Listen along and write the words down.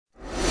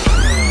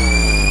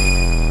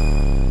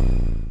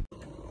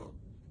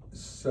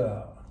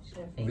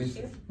Should I face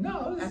you?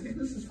 No,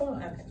 this is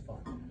fine. Okay. This is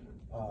fine.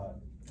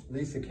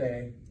 Lisa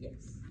Kay,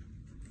 Yes.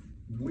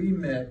 we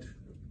met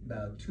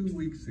about 2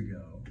 weeks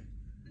ago,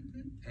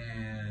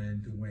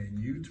 and when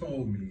you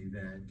told me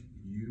that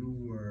you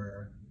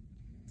were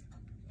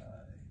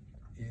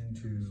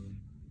into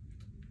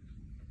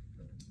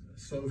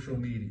social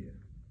media,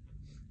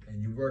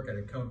 and you work at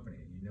a company,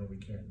 you know we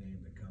can't name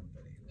the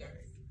company, right?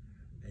 Yes.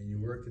 And you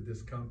worked at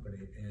this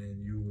company,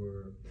 and you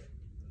were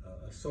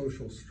a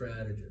social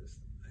strategist.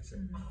 I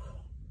said,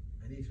 oh,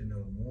 I need to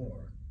know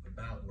more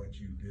about what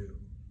you do.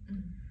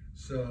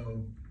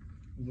 So,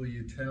 will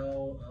you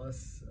tell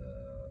us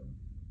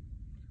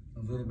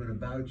a little bit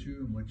about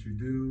you and what you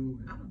do?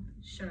 Oh,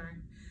 sure.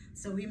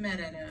 So we met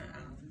at a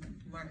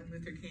Martin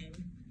Luther King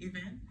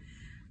event,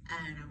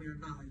 and we were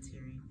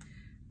volunteering.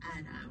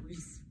 And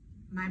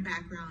my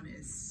background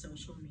is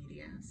social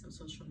media, so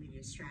social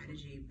media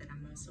strategy, but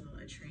I'm also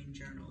a trained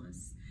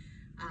journalist.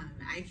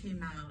 I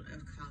came out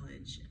of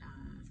college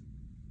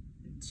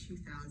in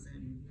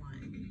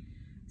 2001,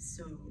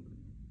 so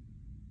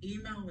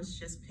email was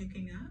just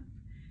picking up,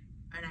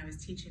 and I was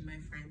teaching my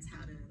friends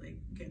how to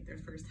get their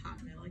first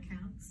Hotmail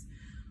accounts.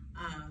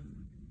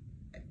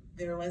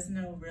 There was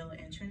no real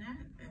internet,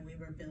 and we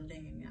were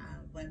building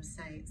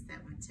websites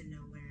that went to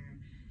nowhere.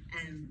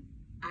 And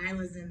I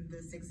was in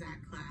this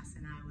exact class,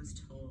 and I was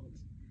told,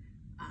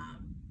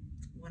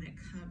 when it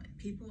comes,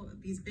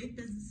 these big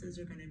businesses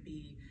are going to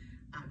be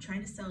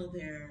trying to sell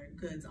their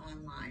goods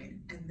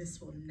online, and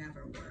this will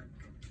never work.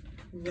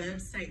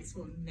 Websites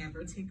will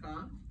never take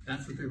off.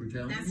 That's what they were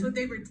telling you? That's what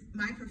they were,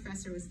 my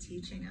professor was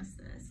teaching us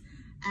this.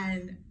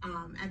 And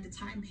at the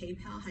time,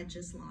 PayPal had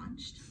just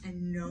launched,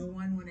 and no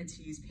one wanted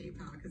to use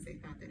PayPal because they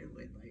thought that it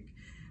would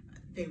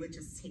they would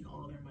just take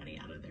all their money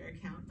out of their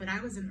account. But I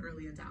was an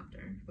early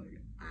adopter.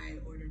 I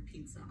ordered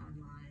pizza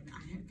online,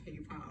 I had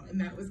PayPal, and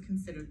that was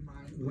considered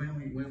mine.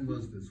 When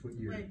was this? What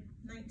year?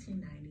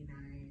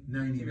 1999.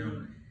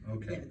 99,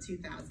 okay. Yeah,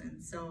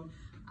 2000. So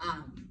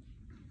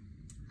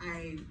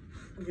I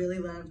really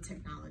loved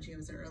technology. I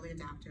was an early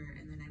adopter,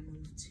 and then I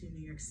moved to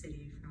New York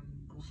City from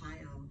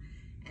Ohio,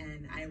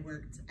 and I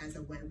worked as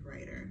a web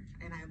writer,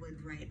 and I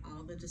would write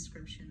all the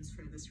descriptions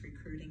for this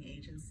recruiting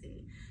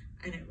agency.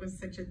 And it was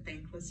such a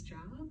thankless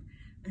job,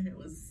 and it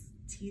was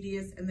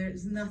tedious, and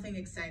there's nothing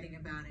exciting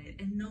about it.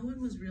 And no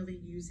one was really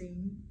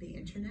using the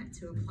internet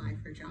to apply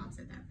for jobs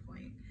at that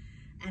point.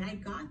 And I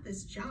got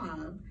this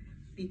job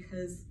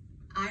because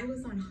I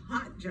was on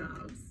Hot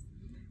Jobs,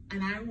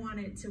 and I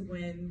wanted to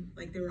win,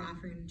 they were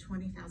offering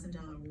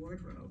 $20,000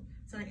 wardrobe.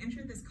 So I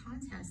entered this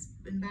contest,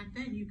 and back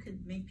then you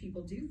could make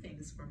people do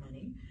things for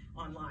money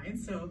online.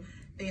 So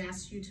they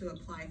asked you to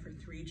apply for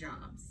 3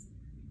 jobs,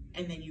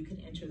 and then you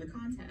could enter the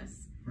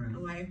contest. Right.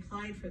 Oh, I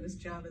applied for this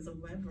job as a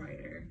web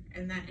writer,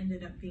 and that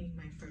ended up being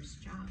my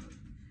first job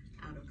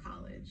out of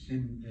college.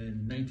 In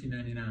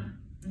 1999?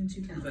 In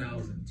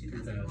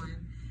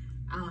 2001.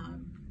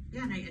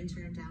 Yeah, and I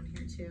interned down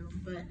here too.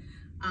 But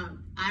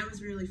I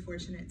was really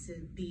fortunate to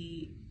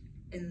be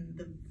in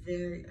the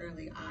very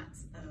early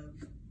aughts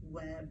of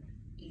web,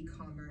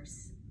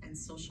 e-commerce, and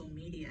social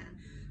media.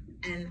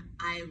 And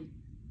I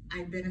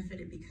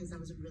benefited because I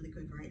was a really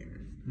good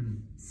writer.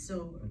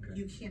 So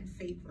you can't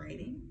fake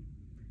writing,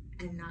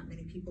 and not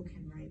many people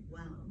can write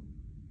well.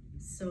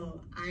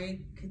 So I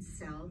could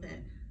sell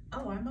that,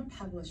 oh, I'm a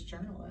published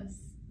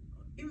journalist,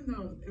 even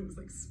though it was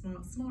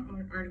small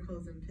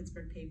articles in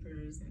Pittsburgh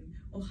papers and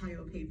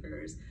Ohio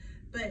papers.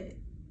 But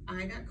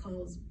I got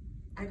called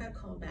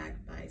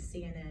back by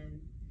CNN,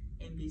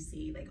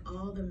 NBC,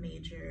 all the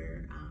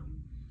major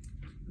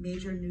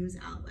news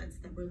outlets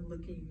that were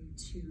looking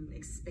to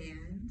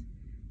expand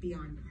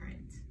beyond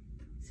print.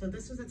 So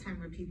this was a time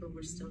where people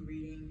were still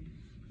reading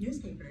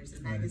newspapers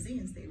and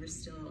magazines. They were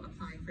still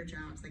applying for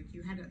jobs.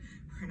 You had to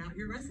print out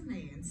your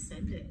resume and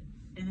send it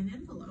in an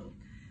envelope.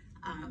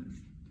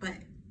 But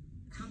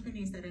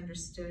companies that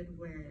understood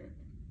where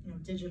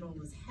digital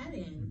was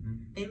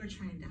heading, they were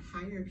trying to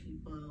hire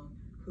people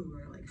who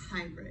were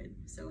hybrid.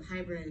 So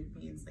hybrid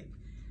means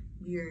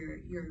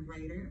you're a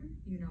writer,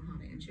 you know how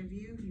to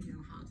interview, you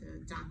know how to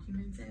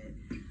document it,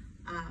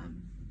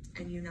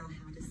 and you know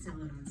how to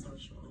sell it on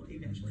social.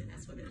 Eventually,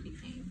 that's what it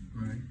became.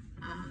 Right.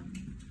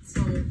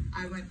 So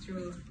I went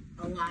through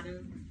a lot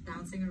of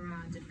bouncing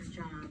around different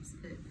jobs,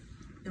 but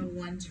the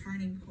one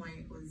turning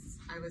point was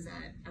I was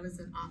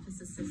an office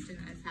assistant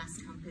at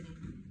Fast Company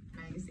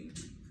magazine.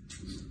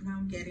 And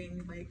I'm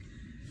getting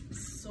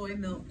soy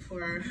milk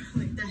for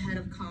the head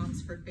of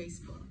comms for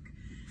Facebook.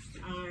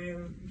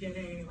 I'm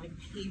getting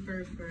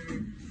paper for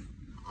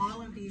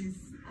all of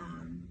these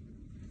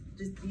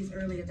just these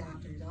early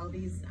adopters, all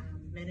these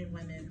men and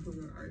women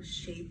who are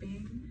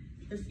shaping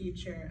the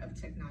future of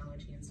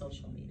technology and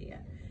social media.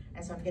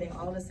 And so I'm getting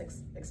all this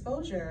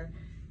exposure,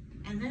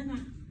 and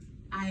then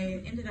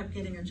I ended up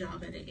getting a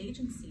job at an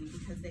agency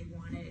because they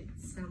wanted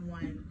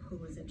someone who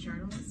was a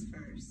journalist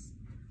first,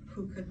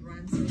 who could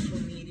run social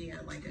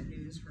media like a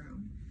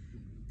newsroom.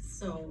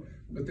 So,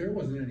 but there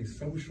wasn't any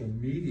social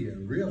media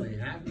really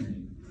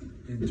happening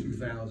in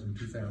 2000,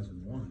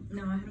 2001.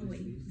 No, I had to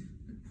wait.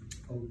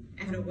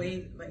 I had to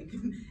wait, like,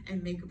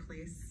 and make a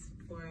place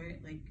for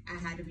it. Like, I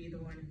had to be the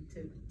one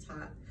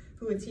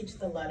who would teach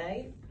the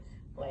Luddite,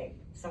 like,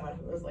 someone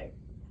who was like,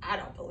 I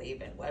don't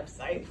believe in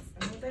websites.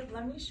 And I was like,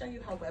 let me show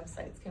you how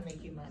websites can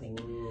make you money.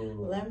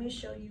 Ooh. Let me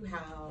show you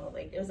how,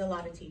 like, it was a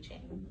lot of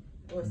teaching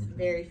with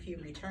very few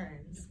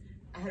returns.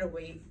 I had to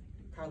wait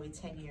probably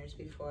 10 years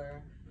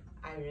before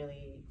I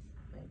really,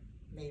 like,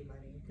 made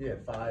money. Yeah,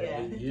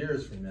 8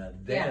 years from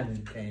that,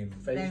 then came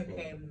Facebook. Then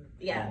came,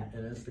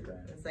 and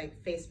Instagram. It was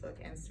like Facebook,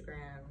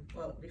 Instagram.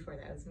 Well, before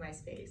that, it was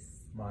MySpace.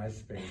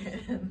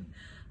 MySpace. And,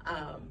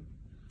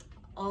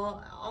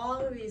 all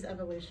of these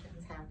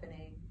evolutions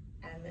happening,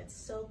 and it's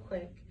so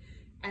quick,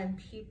 and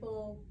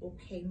people will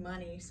pay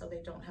money so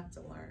they don't have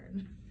to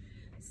learn.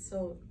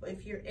 So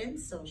if you're in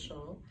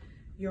social,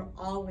 you're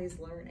always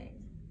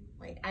learning.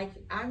 Like,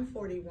 I'm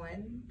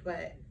 41,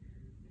 but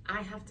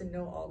I have to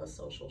know all the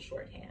social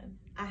shorthand.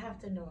 I have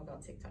to know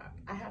about TikTok.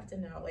 I have to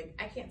know, like,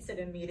 I can't sit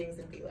in meetings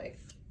and be like,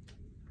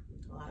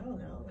 well, I don't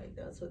know, like,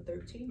 that's what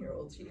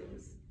 13-year-olds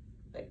use.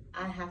 Like,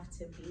 I have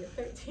to be a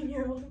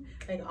 13-year-old,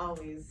 like,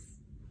 always.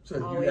 So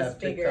you have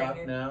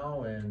TikTok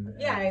now, and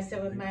yeah, I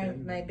sit with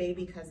my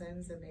baby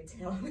cousins, and they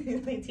tell me,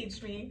 they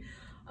teach me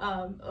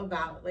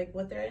about, like,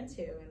 what they're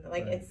into, and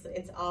like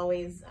it's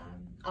always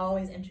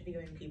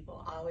interviewing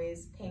people,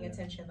 always paying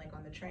attention, like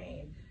on the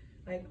train,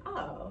 like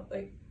oh,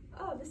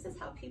 this is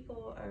how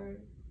people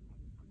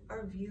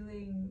are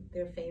viewing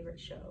their favorite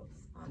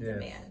shows on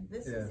demand.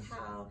 This is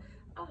how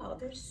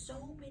there's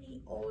so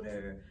many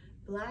older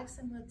Blacks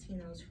and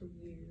Latinos who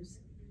use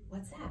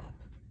WhatsApp.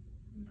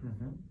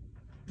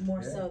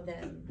 More so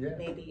than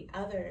maybe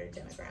other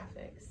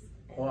demographics.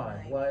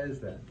 Why? Why is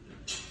that?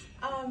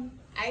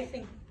 I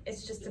think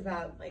it's just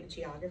about, like,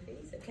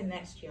 geographies. It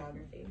connects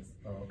geographies.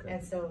 Oh, okay.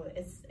 And so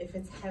if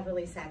it's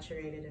heavily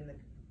saturated in the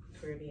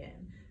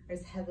Caribbean, or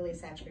it's heavily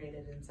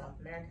saturated in South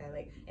America,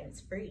 like, and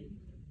it's free,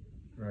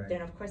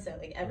 then of course,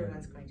 like,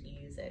 everyone's going to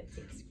use it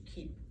to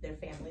keep their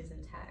families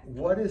intact.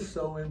 What is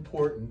so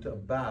important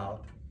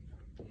about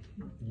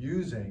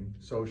using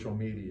social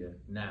media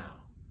now?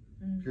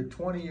 If you're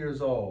 20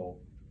 years old,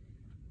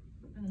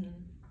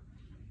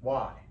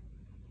 why?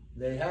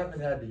 They haven't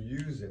had to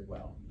use it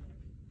well.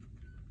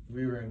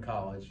 We were in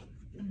college,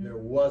 there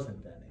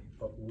wasn't any.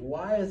 But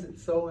why is it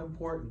so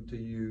important to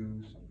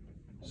use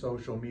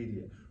social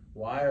media?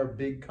 Why are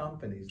big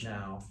companies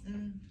now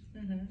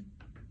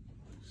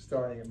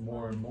starting it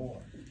more and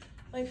more?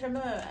 Like, from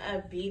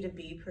a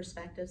B2B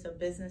perspective, so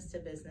business to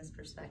business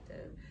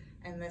perspective,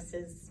 and this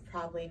is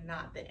probably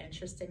not the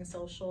interesting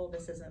social,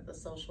 this isn't the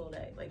social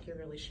that, like, you're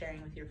really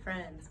sharing with your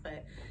friends,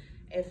 but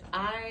if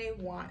I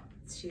want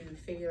to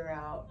figure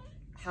out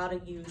how to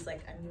use,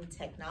 like, a new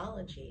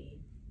technology,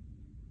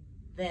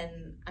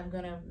 then I'm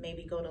gonna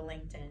maybe go to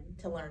LinkedIn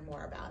to learn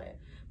more about it.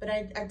 But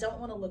I don't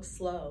wanna look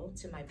slow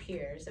to my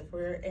peers. If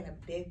we're in a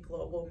big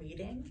global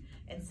meeting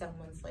and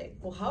someone's like,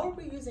 well, how are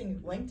we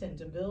using LinkedIn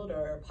to build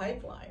our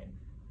pipeline?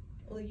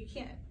 Well, you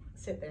can't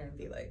sit there and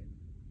be like,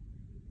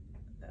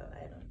 oh,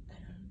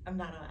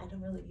 I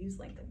don't really use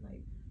LinkedIn.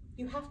 Like,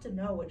 you have to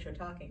know what you're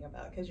talking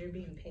about because you're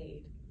being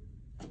paid.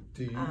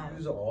 Do you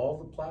use all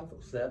the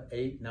platforms,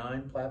 8,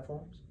 9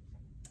 platforms?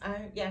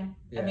 Yeah.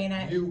 I mean,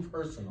 you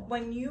personal.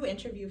 When you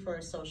interview for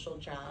a social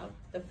job,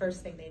 the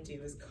first thing they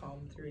do is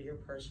comb through your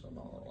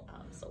personal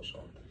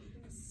social.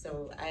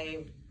 So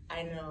I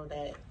know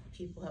that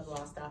people have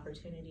lost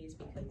opportunities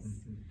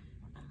because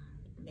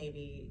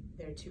maybe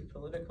they're too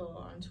political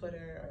on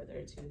Twitter, or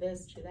they're too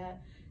this, too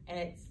that, and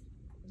it's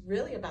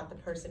really about the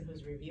person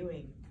who's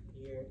reviewing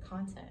your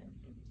content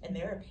and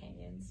their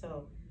opinion.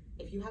 So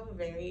if you have a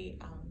very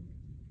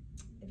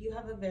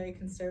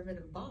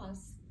conservative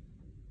boss,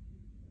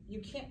 you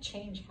can't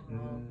change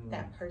how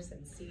that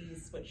person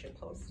sees what you're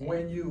posting.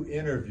 When you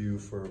interview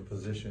for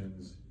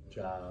positions,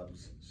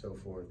 jobs, so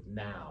forth,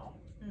 now,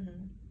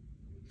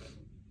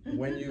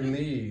 when you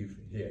leave,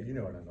 you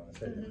know what I'm going to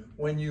say.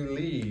 When you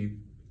leave,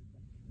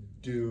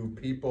 do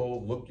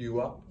people look you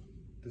up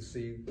to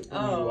see who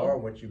you are,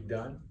 what you've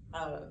done?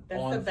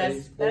 That's the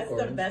best. That's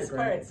the best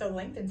part. So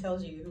LinkedIn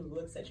tells you who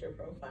looks at your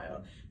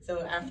profile.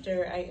 So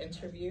after I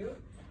interview,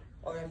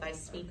 or if I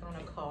speak on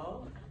a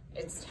call,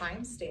 it's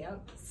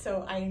timestamped,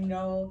 so I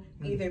know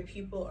either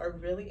people are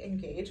really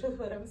engaged with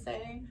what I'm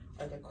saying,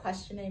 or they're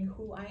questioning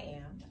who I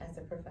am as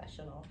a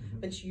professional.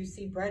 But you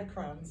see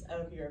breadcrumbs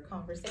of your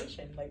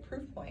conversation, like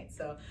proof points.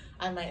 So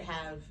I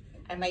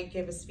might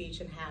give a speech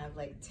and have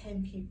like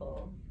 10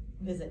 people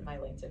visit my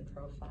LinkedIn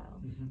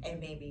profile, and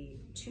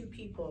maybe 2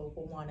 people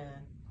will want to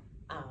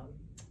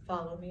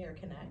follow me or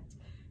connect,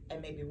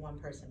 and maybe 1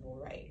 person will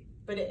write.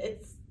 But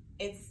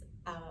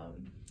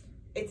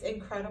it's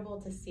incredible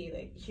to see,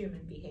 like,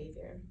 human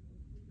behavior.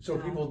 So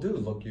people do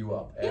look you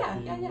up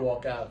after you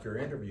walk out. If you're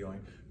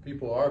interviewing,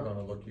 people are going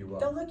to look you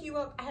up. They'll look you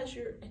up as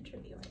you're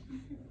interviewing.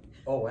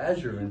 Oh,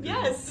 as you're interviewing.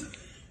 Yes.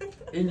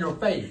 In your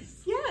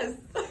face. Yes.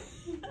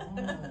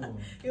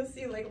 You'll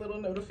see, like,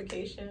 little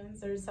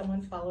notifications, or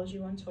someone follows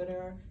you on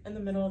Twitter in the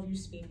middle of you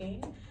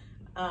speaking.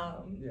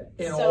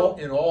 In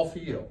all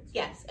fields.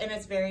 Yes, and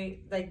it's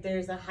very, like,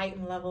 there's a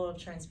heightened level of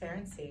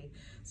transparency.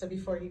 So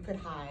before you could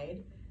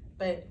hide,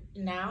 but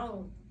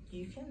now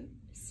you can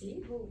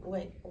see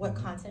what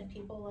content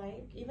people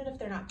like, even if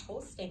they're not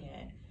posting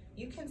it.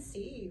 You can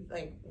see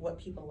like what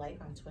people like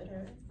on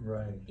Twitter.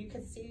 Right. You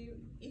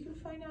can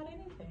find out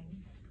anything.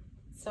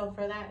 So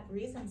for that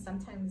reason,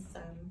 sometimes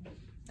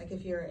like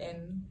if you're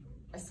in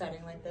a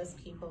setting like this,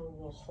 people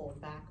will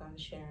hold back on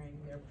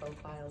sharing their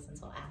profiles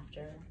until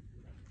after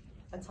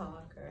a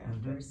talk or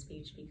after a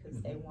speech,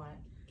 because they want,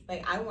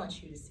 like, I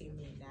want you to see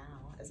me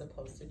now as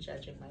opposed to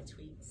judging my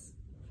tweets.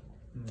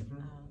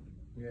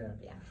 Yeah.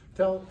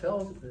 Tell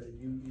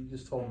you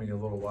just told me a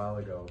little while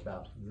ago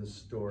about this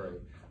story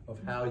of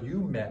how you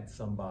met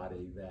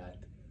somebody that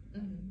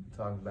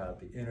talking about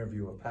the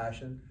interview of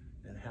passion,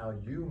 and how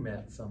you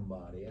met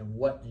somebody and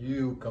what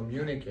you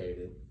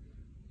communicated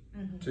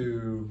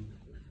to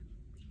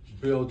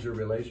build your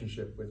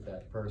relationship with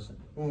that person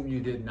whom you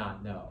did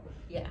not know.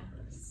 Yeah.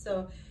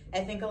 So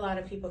I think a lot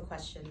of people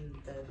question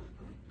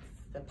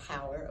the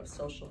power of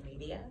social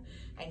media,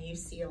 and you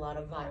see a lot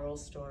of viral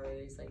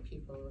stories, like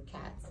people with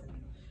cats and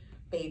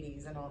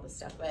babies and all this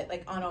stuff. But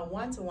like on a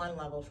one-to-one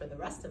level for the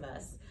rest of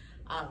us,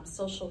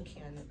 social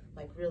can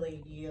like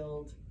really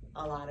yield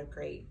a lot of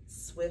great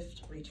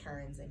swift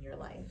returns in your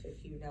life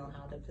if you know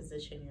how to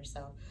position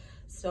yourself.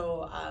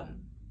 So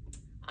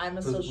I'm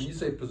a social. When you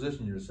say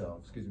position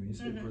yourself, excuse me, you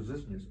say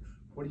position yourself.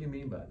 What do you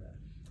mean by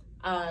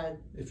that?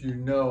 If you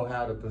know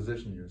how to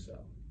position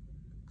yourself.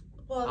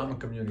 Well, I'm a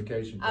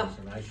communication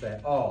person. I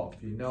say,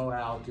 if you know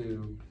how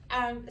to.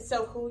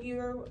 So who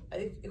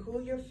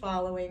you're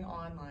following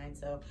online.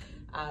 So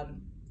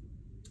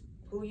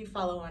who you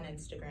follow on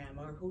Instagram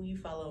or who you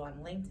follow on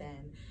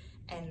LinkedIn,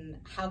 and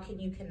how can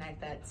you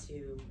connect that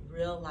to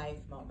real life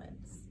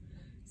moments?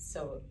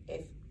 So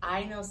if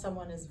I know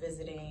someone is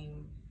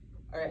visiting,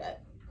 or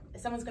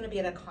someone's going to be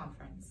at a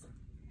conference,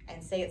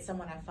 and say it's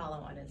someone I follow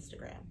on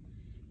Instagram,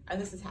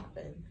 and this has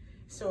happened.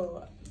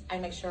 So I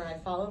make sure I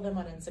follow them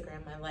on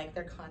Instagram. I like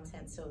their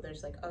content. So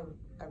there's like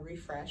a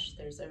refresh.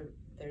 There's a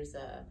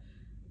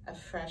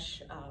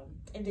fresh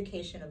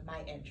indication of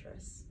my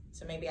interests.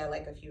 So maybe I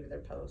like a few of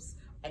their posts.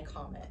 I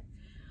comment.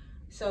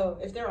 So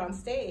if they're on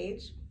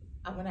stage,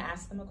 I'm going to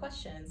ask them a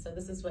question. So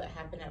this is what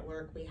happened at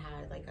work. We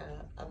had like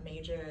a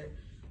major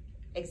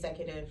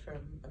executive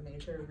from a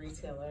major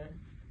retailer.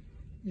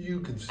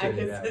 You can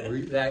say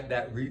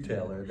that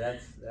retailer.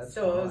 That's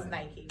so fine. It was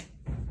Nike.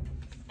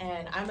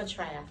 And I'm a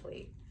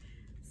triathlete.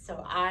 So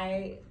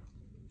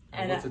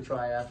what's a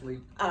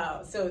triathlete?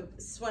 So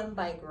swim,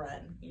 bike,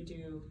 run.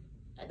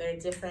 There are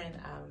different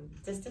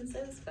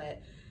distances,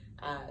 but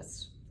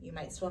you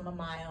might swim a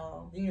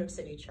mile. New York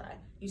City Tri.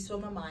 You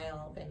swim a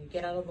mile, then you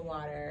get out of the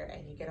water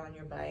and you get on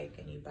your bike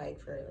and you bike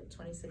for like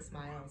 26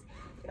 miles.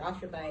 Get off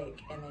your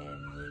bike and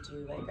then you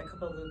do like a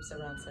couple loops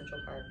around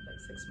Central Park, like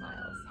 6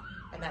 miles.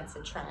 And that's a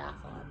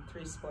triathlon,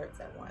 3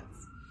 sports at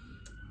once.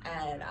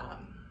 And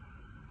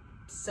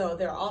so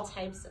there are all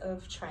types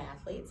of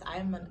triathletes.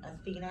 I'm an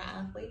Athena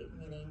athlete,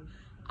 meaning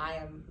I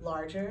am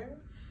larger,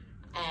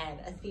 and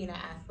Athena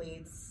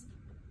athletes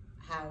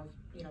have,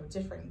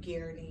 different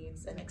gear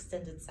needs and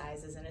extended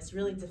sizes, and it's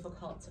really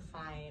difficult to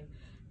find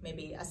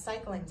maybe a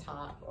cycling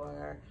top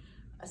or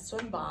a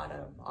swim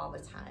bottom all the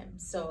time.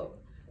 So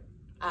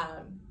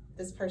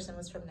this person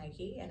was from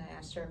Nike, and I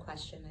asked her a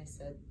question. I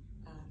said,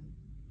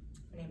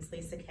 my name is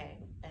Lisa Kay,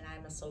 and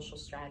I'm a social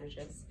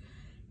strategist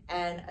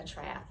and a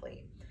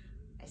triathlete.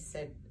 I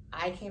said,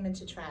 I came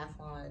into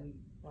triathlon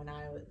when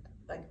I was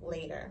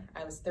later.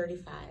 I was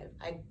 35.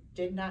 I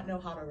did not know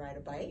how to ride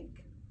a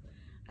bike,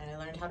 and I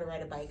learned how to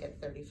ride a bike at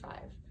 35.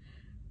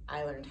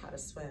 I learned how to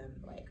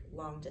swim like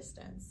long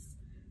distance,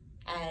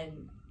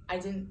 and I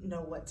didn't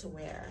know what to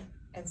wear.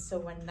 And so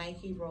when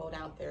Nike rolled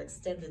out their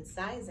extended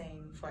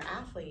sizing for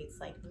athletes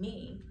like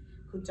me,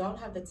 who don't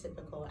have the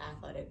typical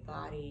athletic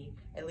body,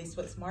 at least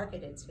what's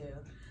marketed to,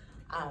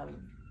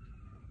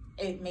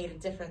 it made a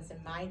difference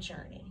in my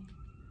journey.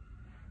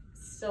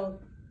 So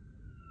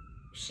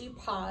she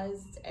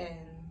paused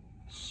and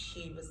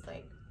she was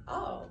like,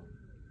 oh,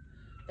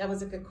 that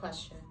was a good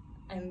question.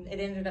 And it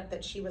ended up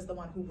that she was the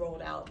one who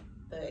rolled out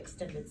the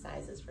extended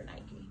sizes for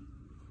Nike.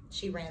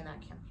 She ran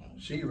that campaign.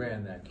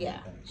 Yeah,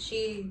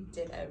 she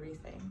did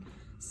everything.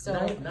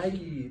 So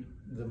Nike,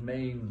 the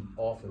main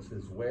office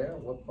is where?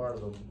 What part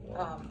of the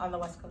world? On the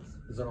West Coast.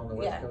 Is it on the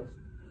West Coast?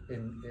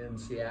 In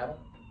Seattle?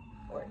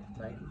 Oregon.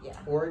 Nike? Yeah.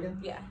 Oregon?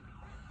 Yeah.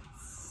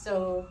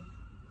 So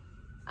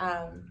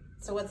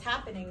so what's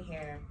happening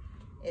here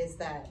is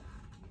that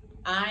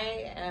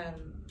I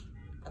am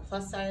a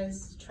plus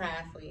size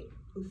triathlete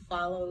who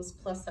follows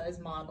plus size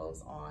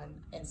models on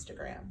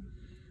Instagram.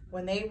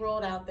 When they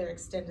rolled out their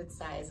extended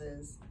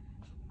sizes,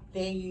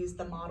 they used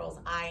the models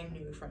I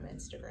knew from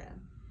Instagram.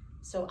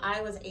 So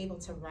I was able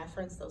to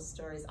reference those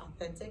stories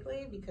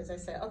authentically because I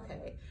said,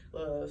 okay,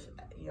 well,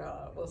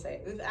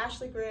 if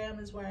Ashley Graham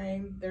is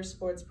wearing their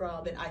sports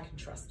bra, then I can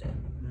trust it.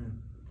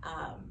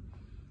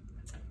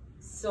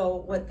 So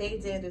what they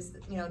did is,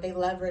 they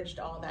leveraged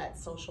all that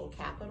social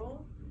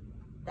capital,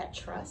 that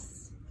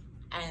trust,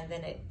 and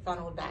then it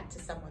funneled back to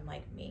someone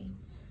like me.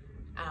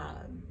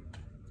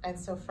 And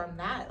so from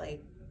that,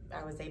 like,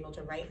 I was able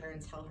to write her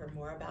and tell her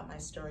more about my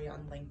story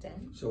on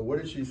LinkedIn. So what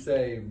did she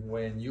say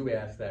when you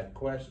asked that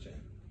question?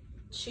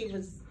 She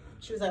was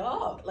like,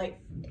 oh, like,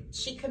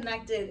 she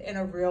connected in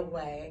a real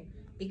way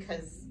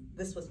because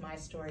this was my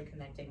story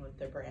connecting with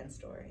the brand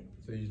story.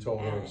 So you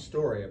told her a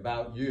story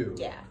about you,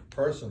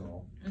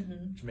 personal,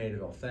 which made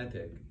it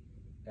authentic,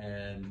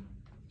 and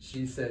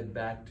she said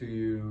back to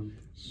you,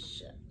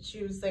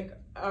 she was like,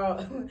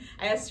 oh,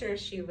 I asked her if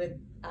she would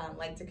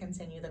like to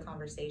continue the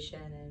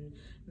conversation and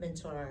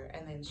mentor,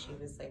 and then she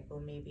was like, well,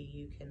 maybe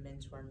you can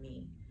mentor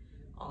me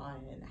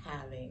on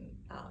having,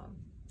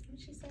 what did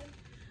she say?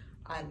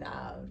 On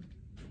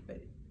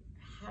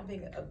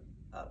having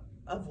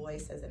a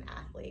voice as an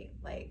athlete.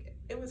 Like,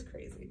 it was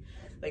crazy.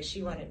 Like,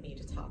 she wanted me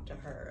to talk to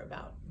her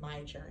about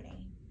my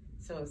journey.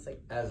 So it's like,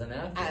 as an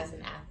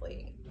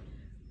athlete,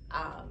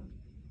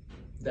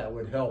 that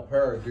would help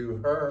her do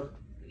her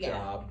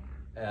job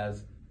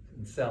as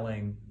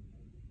selling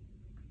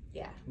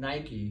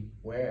Nike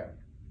wear.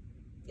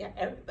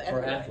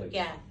 For athletes.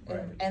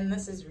 Right. And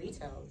this is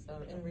retail,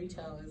 so in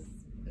retail is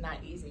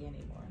not easy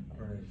anymore.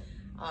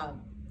 Right.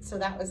 So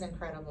that was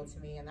incredible to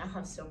me, and I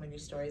have so many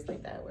stories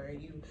like that where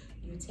you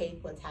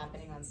take what's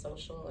happening on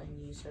social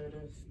and you sort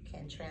of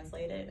can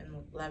translate it and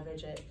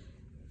leverage it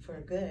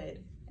for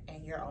good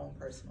in your own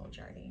personal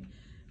journey.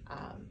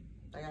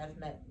 Like, I've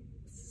met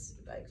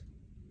like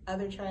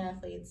other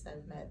triathletes,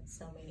 I've met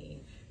so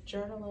many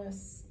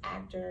journalists,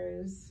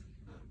 actors,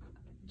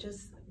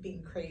 just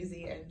being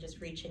crazy and just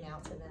reaching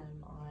out to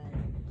them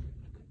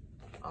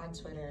on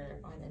Twitter,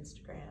 on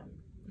Instagram,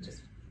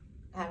 just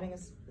having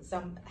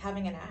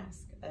an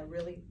ask, a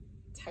really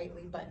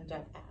tightly buttoned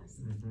up ask.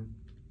 Mm-hmm.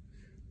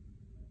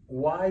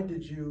 Why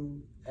did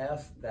you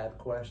ask that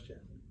question?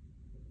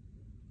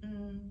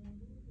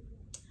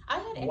 I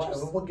had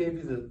interest. What gave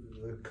you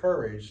the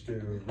courage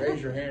to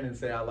raise your hand and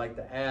say, I'd like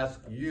to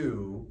ask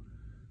you,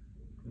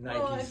 Nike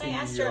CEO? Well, if I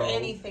asked her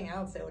anything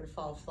else, it would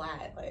fall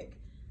flat. Like,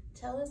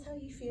 tell us how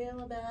you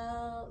feel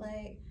about,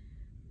 like,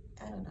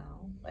 I don't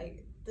know,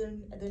 like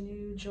the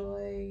new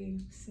Joy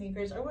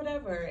sneakers or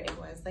whatever it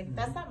was. Like,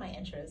 that's not my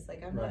interest.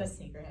 Like, I'm not a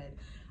sneakerhead.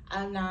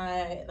 I'm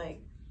not,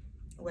 like,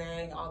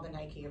 wearing all the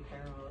Nike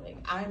apparel. Like,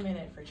 I'm in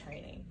it for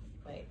training.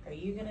 Like, are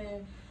you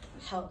gonna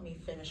help me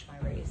finish my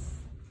race?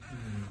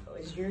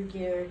 Is your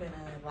gear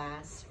gonna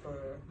last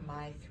for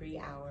my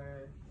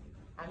 3-hour?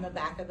 I'm a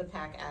back of the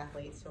pack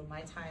athlete, so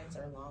my times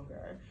are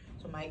longer.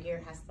 So my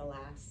gear has to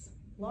last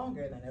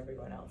longer than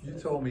everyone else's. You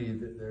told me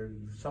that there's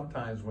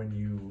sometimes when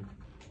you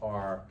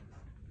are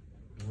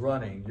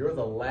running, you're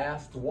the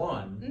last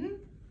one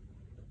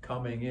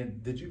coming in.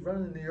 Did you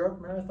run the New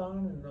York Marathon?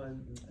 And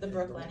the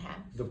Brooklyn half.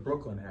 The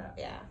Brooklyn half.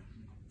 Yeah.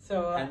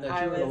 So and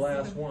that you were the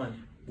last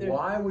one.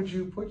 Why would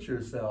you put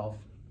yourself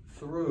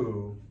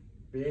through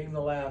being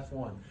the last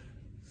one?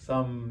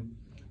 Some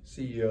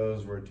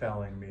CEOs were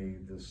telling me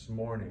this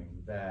morning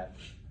that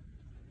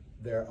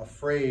they're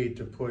afraid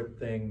to put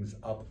things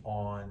up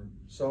on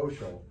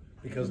social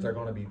because they're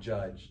going to be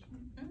judged.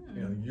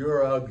 You know,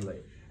 you're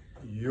ugly.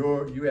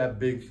 You have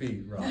big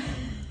feet, Ruff.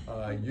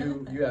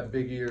 You have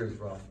big ears,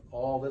 Ruff.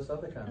 All this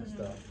other kind of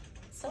stuff.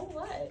 So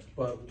what?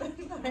 But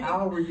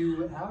how are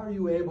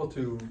you able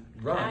to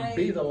run,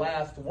 be the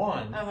last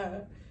one,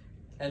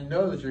 and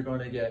know that you're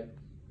going to get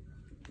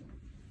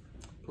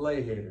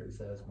play haters,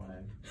 as my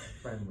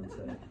friend would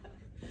say?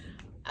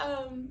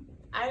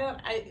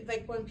 I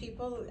like when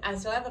people,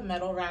 so I have a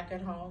medal rack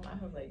at home. I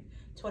have like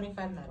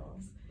 25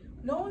 medals.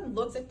 No one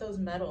looks at those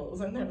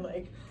medals and they're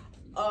like,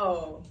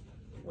 oh,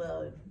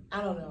 well,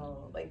 I don't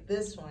know, like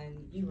this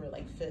one, you were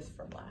like 5th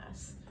from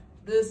last.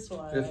 This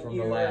one,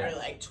 you were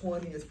like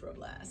 20th from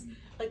last.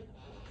 Like,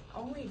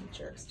 only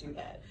jerks do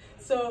that.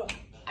 So,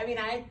 I mean,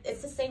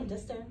 it's the same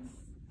distance.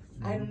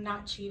 I'm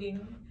not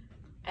cheating,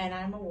 and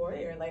I'm a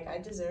warrior. Like, I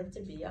deserve to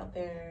be out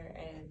there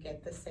and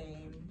get the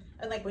same.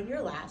 And like, when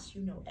you're last,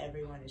 you know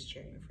everyone is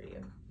cheering for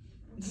you.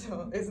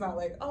 So it's not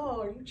like,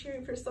 oh, are you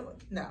cheering for someone?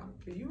 No,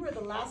 you were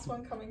the last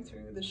one coming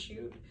through the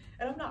chute,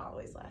 and I'm not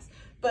always last,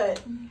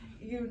 but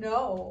you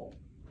know,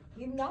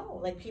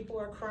 like, people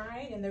are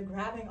crying and they're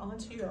grabbing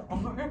onto your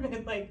arm,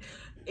 and like,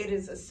 it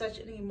is such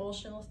an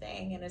emotional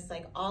thing, and it's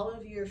like all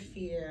of your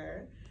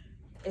fear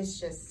is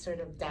just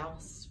sort of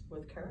doused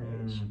with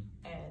courage.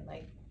 And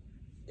like,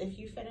 if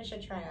you finish a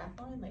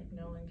triathlon, like,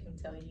 no one can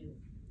tell you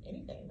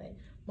anything. Like,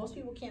 most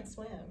people can't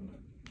swim,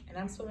 and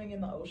I'm swimming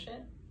in the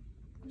ocean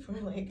for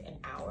like an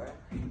hour,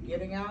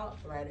 getting out,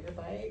 riding a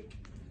bike.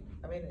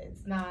 I mean,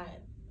 it's not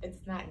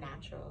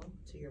natural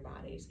to your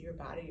body, so your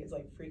body is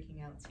like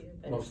freaking out too.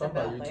 But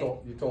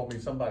well, you told me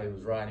somebody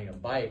was riding a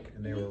bike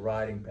and they were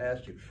riding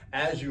past you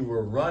as you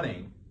were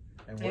running.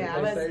 And what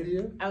did they say to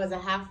you? I was a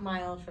half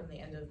mile from the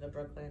end of the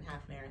Brooklyn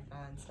half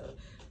marathon, so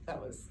that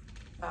was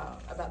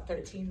about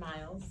 13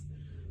 miles.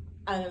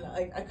 I don't know,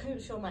 like, I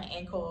couldn't feel my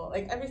ankle,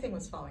 like, everything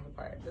was falling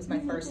apart. It was my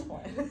first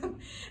one.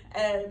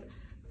 And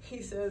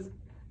he says,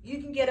 you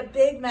can get a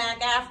Big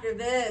Mac after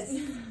this.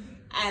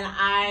 And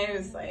I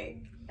was like,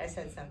 I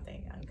said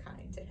something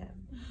unkind to him.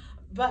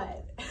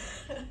 But,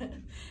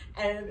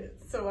 and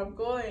so I'm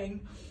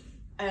going,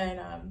 and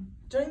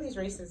during these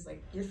races,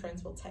 like, your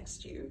friends will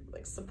text you,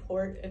 like,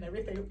 support and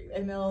everything,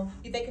 and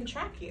they can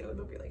track you.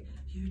 They'll be like,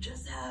 you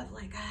just have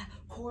like a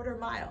quarter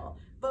mile.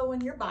 But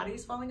when your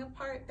body's falling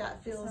apart,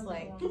 that feels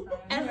like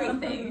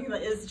everything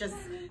is just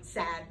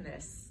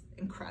sadness,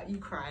 and you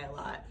cry a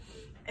lot.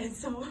 And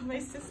so my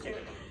sister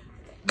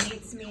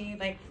meets me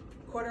like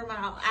quarter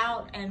mile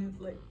out, and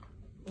like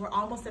we're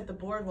almost at the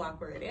boardwalk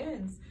where it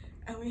ends,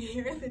 and we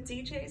hear the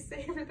DJ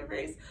say for the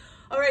race,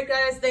 all right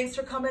guys, thanks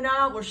for coming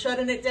out, we're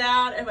shutting it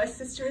down. And my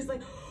sister is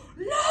like,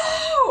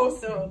 no!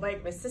 So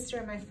like my sister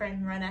and my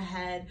friend run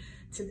ahead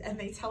and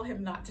they tell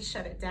him not to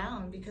shut it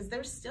down, because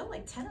there's still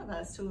like 10 of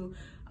us who,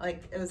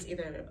 like, it was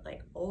either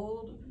like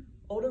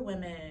older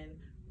women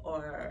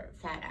or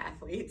fat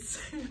athletes.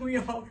 We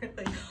all were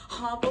like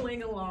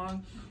hobbling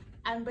along.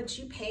 But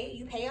you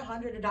pay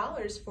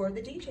 $100 for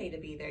the DJ to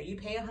be there. You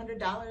pay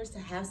 $100 to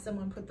have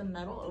someone put the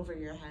medal over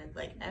your head,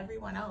 like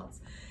everyone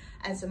else.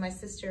 And so my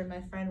sister and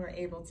my friend were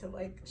able to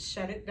like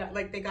shut it down,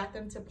 like they got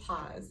them to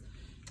pause.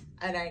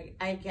 And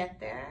I get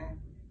there,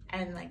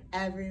 and like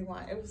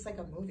everyone, it was like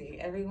a movie.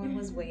 Everyone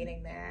was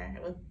waiting there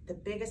with the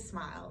biggest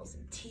smiles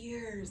and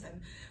tears and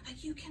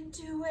like, you can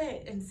do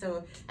it. And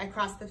so I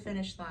crossed the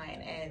finish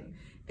line, and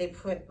they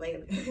put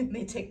like,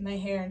 they take my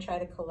hair and try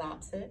to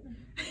collapse it,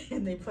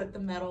 and they put the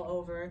medal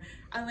over.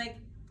 And like,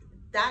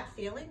 that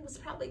feeling was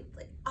probably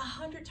like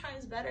 100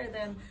 times better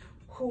than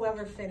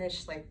whoever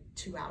finished like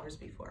 2 hours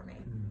before me,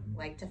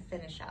 like to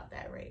finish out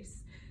that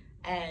race.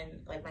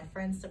 And like my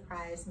friends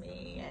surprised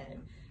me,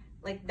 and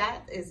like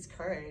that is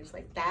courage,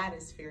 like that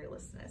is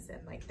fearlessness.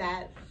 And like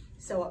that,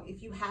 so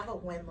if you have a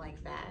win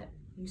like that,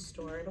 you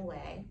store it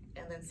away,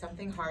 and then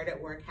something hard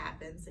at work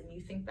happens, and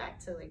you think back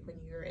to like when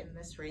you're in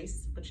this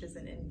race, which is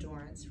an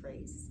endurance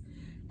race,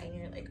 and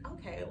you're like,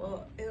 okay,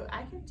 well, if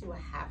I can do a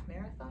half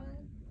marathon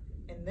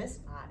in this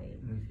body,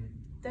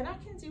 then I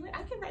can do it.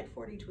 I can write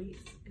 40 tweets.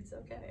 It's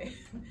okay.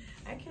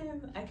 I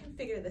can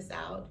figure this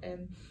out.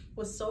 And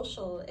with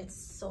social, it's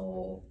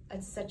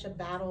such a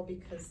battle,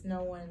 because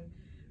no one,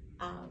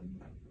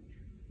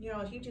 you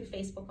know, if you do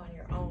Facebook on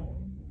your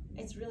own,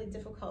 it's really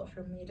difficult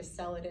for me to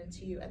sell it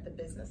into you at the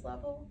business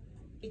level,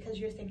 because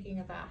you're thinking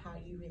about how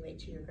you relate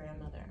to your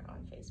grandmother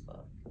on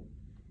Facebook.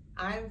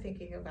 I'm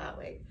thinking about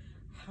like,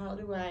 how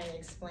do I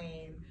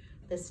explain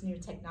this new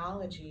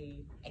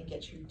technology and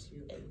get you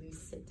to at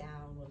least sit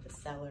down with the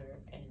seller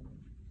and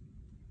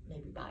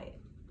maybe buy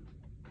it,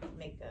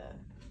 make a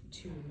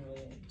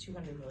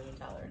 $200 million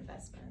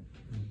investment.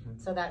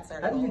 So that's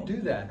our goal. How do you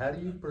do that? How do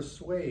you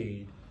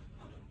persuade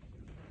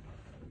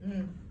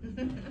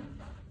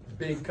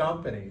big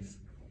companies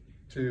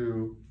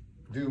to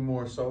do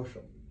more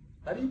social?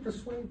 How do you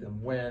persuade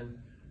them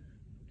when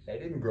they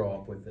didn't grow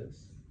up with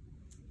this?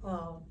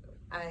 Well,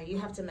 you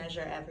have to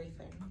measure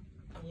everything.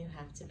 You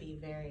have to be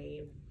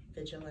very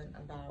vigilant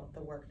about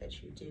the work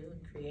that you do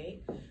and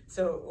create.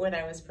 So when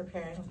I was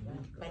preparing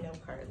my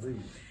note cards,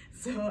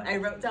 so I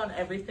wrote down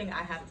everything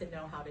I have to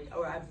know how to,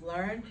 or I've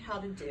learned how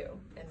to do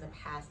in the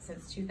past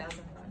since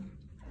 2001.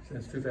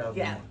 Since 2001?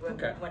 Yeah,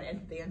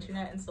 when the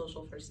internet and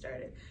social first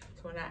started.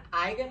 So when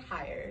I get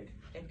hired,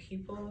 and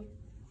people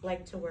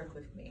like to work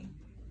with me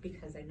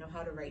because I know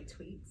how to write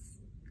tweets,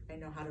 I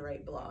know how to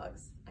write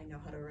blogs, I know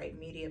how to write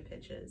media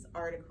pitches,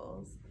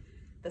 articles,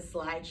 the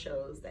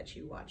slideshows that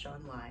you watch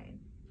online,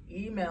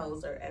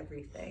 emails are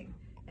everything,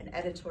 an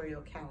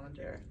editorial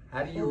calendar.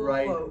 How do you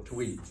write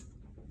tweets?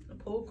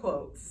 Pull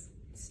quotes,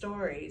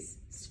 stories,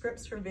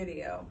 scripts for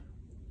video.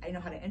 I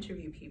know how to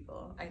interview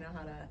people. I know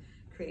how to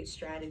create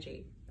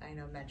strategy. I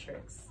know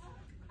metrics.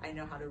 I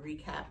know how to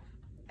recap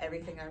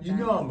everything I've done.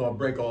 You know I'm going to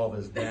break all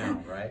this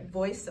down, right?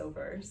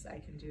 Voiceovers, I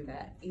can do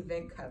that.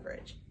 Event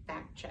coverage,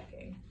 fact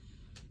checking.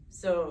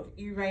 So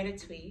you write a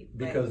tweet.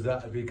 Because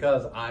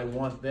I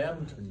want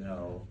them to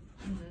know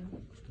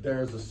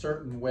there's a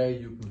certain way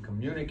you can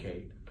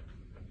communicate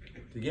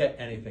to get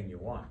anything you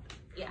want.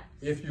 Yeah.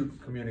 If you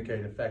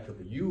communicate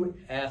effectively. You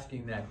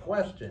asking that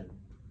question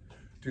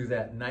to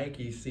that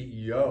Nike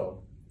CEO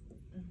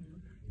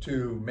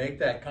to make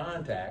that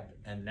contact,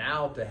 and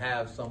now to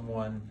have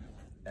someone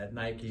at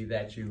Nike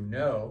that you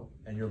know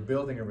and you're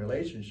building a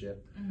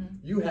relationship,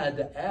 you had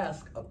to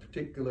ask a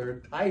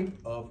particular type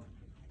of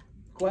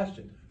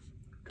question.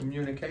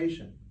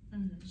 Communication.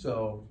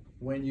 So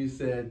when you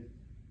said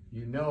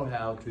you know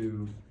how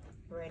to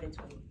write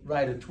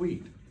a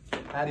tweet,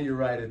 how do you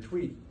write a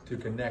tweet to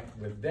connect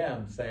with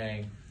them,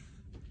 saying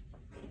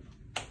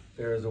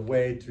there's a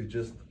way to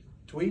just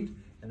tweet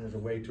and there's a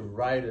way to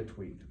write a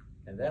tweet?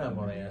 And then I'm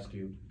going to ask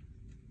you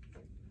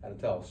how to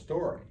tell a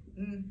story.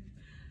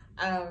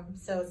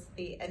 So it's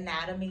the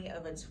anatomy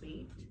of a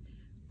tweet.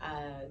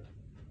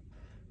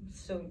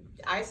 So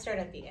I start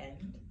at the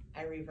end.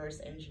 I reverse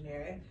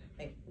engineer it.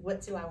 Like,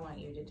 what do I want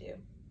you to do?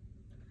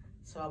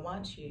 So I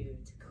want you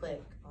to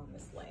click on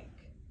this link.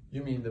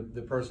 You mean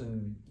the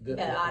person?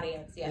 The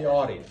audience, yeah. The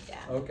audience, yeah.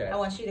 Okay. I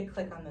want you to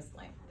click on this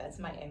link. That's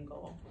my end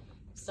goal.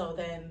 So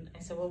then I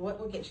said, well, what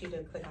will get you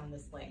to click on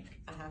this link?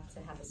 I have to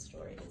have a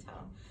story to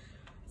tell.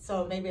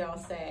 So maybe I'll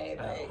say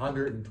like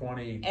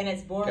 120 and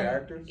it's boring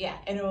characters. Yeah,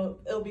 and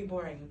it'll be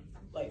boring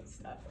like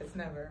stuff. It's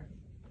never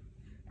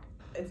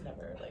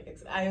like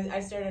I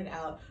started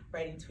out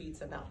writing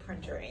tweets about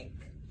printer ink.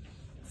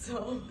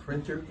 So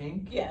Printer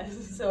ink? Yes.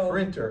 So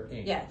printer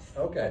ink. Yes.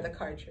 Okay. For the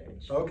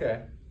cartridge.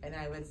 Okay. And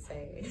I would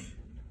say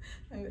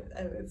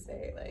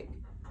like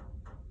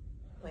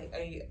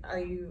are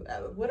you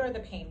what are the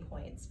pain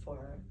points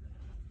for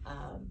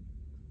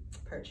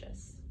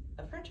purchase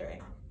of printer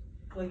ink?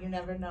 Well, you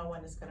never know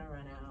when it's going to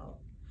run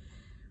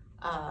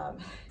out.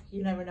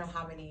 You never know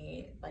how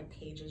many like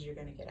pages you're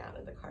going to get out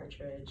of the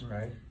cartridge.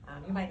 Right.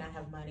 You might not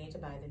have money to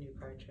buy the new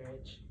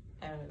cartridge,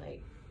 and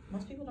like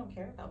most people don't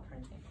care about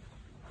printing.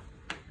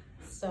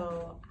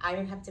 So I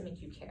would have to make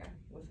you care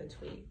with a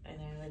tweet, and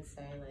I would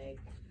say like,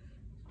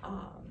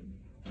 I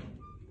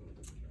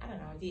don't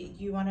know. Do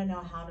you want to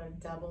know how to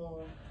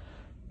double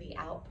the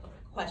output?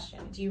 Question: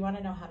 do you want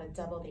to know how to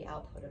double the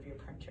output of your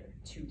printer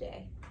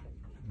today?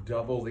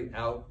 Double the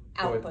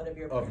output of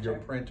your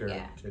printer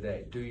Yeah.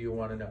 today. Do you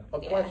want to know? A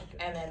Yeah.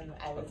 question. And then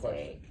I would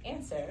say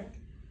answer.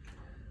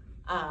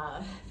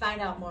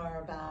 Find out more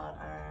about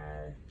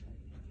our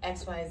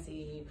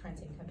XYZ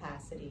printing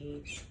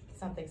capacity,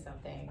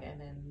 something,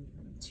 and then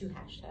 2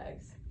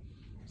 hashtags.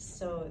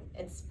 So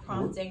it's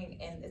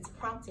prompting and it's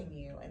prompting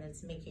you, and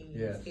it's making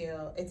you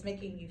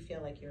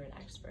feel like you're an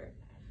expert.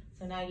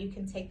 So now you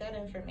can take that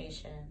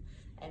information,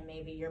 and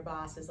maybe your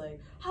boss is like,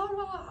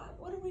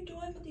 what are we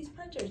doing with these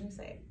printers? And you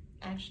say,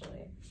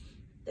 actually,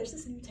 there's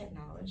this new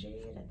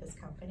technology that this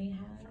company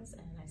has,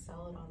 and I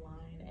saw it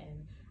online,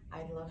 and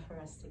I'd love for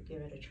us to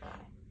give it a try.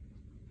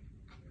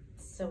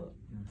 So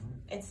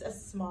it's a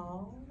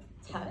small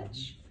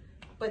touch,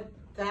 but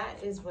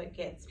that is what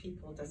gets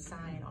people to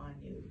sign on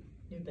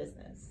new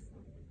business.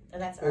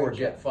 And that's our job.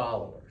 Get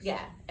followers.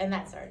 Yeah, and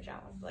that's our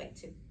job, like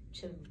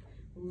to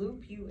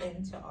loop you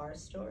into our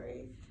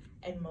story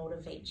and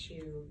motivate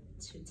you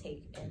to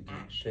take an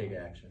action. Take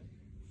action.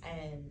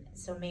 And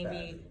so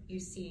maybe you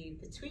see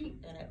the tweet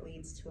and it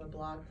leads to a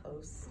blog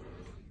post.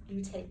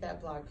 You take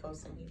that blog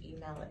post and you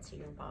email it to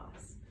your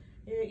boss.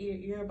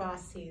 Your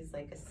boss sees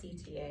like a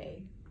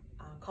CTA,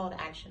 call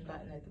to action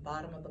button at the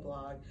bottom of the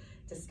blog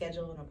to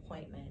schedule an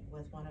appointment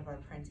with one of our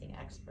printing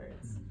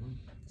experts.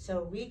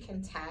 So we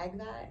can tag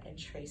that and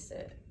trace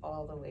it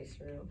all the way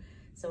through.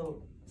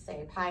 So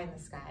say pie in the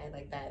sky,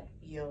 like that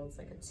yields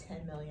like a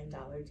 $10 million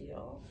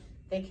deal.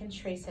 They can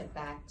trace it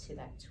back to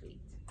that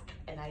tweet.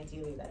 And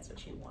ideally that's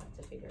what you want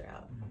to figure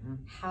out.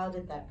 How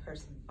did that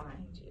person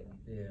find you?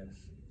 Yes.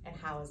 And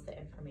how is the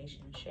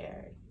information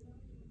shared?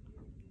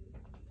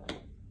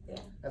 But,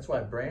 yeah. That's why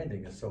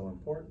branding is so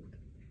important.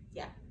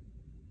 Yeah.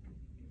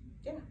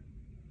 Yeah.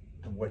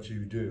 And what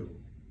you do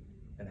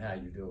and how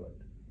you do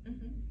it.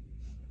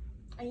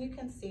 And you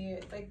can see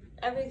it, like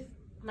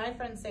my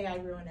friends say I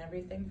ruin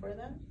everything for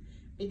them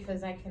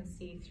because I can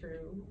see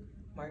through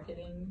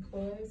marketing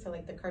ploys. So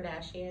like the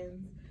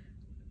Kardashians,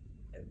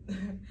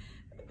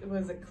 it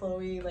was a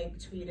Khloe like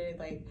tweeted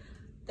like,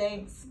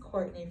 thanks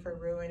Courtney for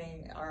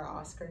ruining our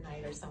Oscar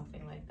night or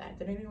something like that.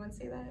 Did anyone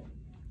see that?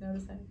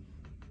 Notice that?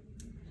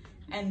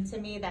 And to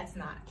me that's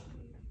not,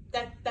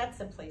 that's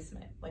a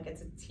placement. Like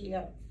it's a tee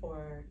up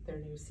for their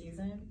new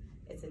season.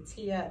 It's a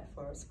tee up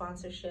for a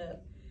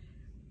sponsorship.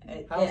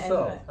 How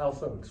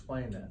so?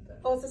 Explain that then.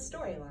 Well, it's a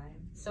storyline.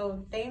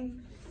 So they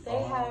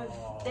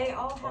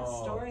all have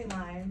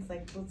storylines.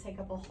 Like we'll take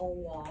up a whole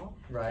wall.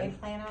 Right. They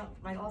plan out,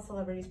 like all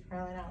celebrities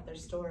plan out their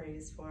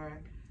stories for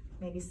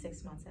maybe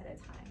 6 months at a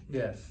time.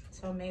 Yes.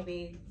 So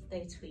maybe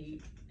they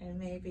tweet, and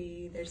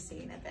maybe they're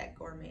seen at that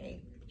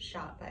gourmet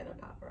shop by the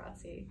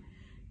paparazzi,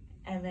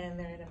 and then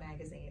they're in a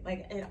magazine.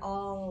 Like it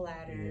all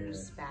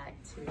ladders back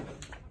to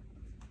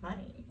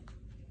money.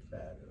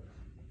 Fabulous.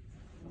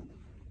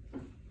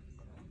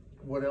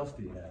 What else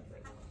do you have?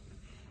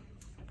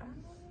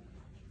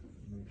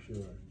 Make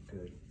sure.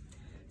 Good.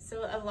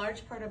 So a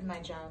large part of my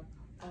job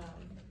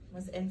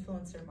was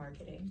influencer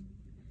marketing.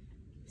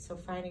 So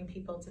finding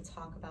people to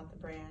talk about the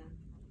brand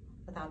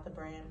without the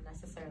brand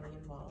necessarily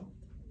involved.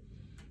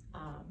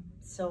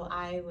 So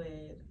I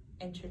would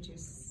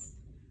introduce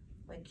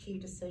like key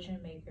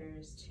decision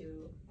makers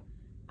to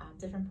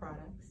different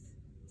products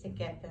to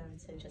get them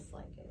to just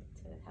like it,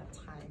 to have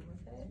time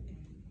with it and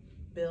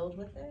build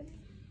with it.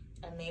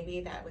 And maybe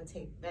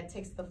that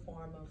takes the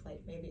form of like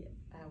maybe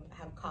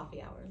have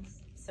coffee hours.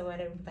 So I'd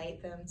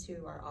invite them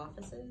to our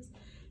offices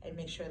and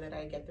make sure that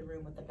I get the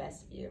room with the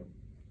best view.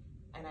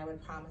 And I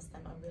would promise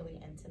them a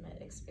really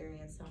intimate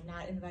experience. So I'm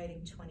not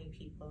inviting 20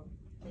 people.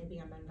 Maybe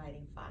I'm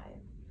inviting 5.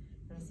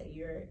 And I say,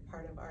 you're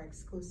part of our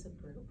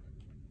exclusive group.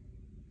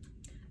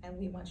 And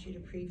we want you to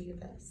preview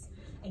this.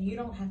 And you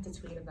don't have to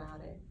tweet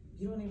about it.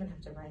 You don't even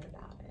have to write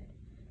about it.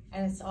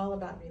 And it's all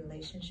about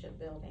relationship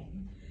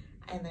building.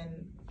 And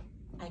then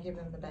I give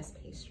them the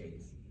best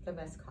pastries, the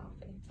best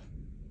coffee,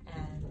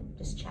 and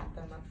just chat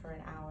them up for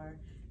an hour,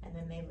 and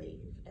then they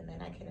leave, and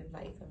then I can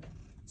invite them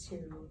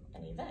to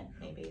an event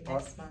maybe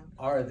next month.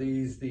 Are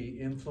these the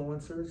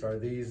influencers? Are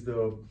these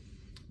the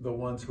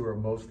ones who are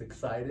most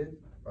excited?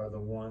 Are the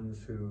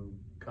ones who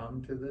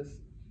come to this?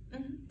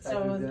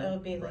 So it'll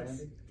be like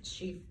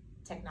chief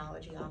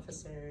technology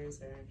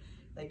officers or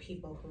like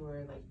people who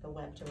are like the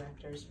web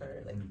directors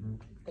for like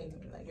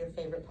like your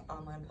favorite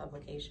online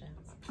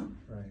publications.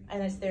 Right.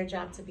 And it's their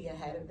job to be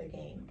ahead of the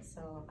game.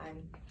 So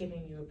I'm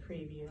giving you a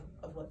preview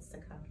of what's to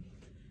come.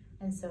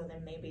 And so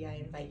then maybe I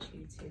invite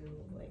you to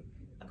like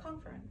a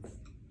conference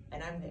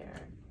and I'm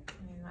there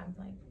and I'm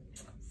like,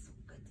 so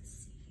good to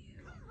see you.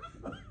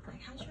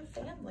 Like, how's your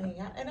family?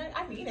 And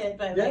I mean it,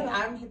 but like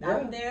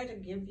I'm there to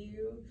give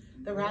you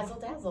the razzle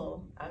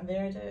dazzle. I'm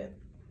there to,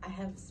 I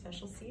have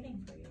special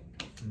seating for you.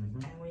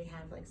 And we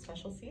have like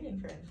special seating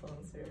for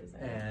influencers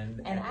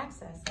and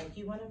access. Like,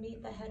 you want to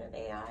meet the head of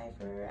AI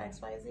for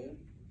XYZ?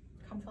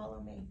 Come follow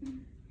me.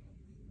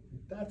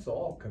 That's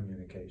all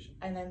communication.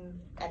 And then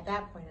at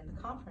that point in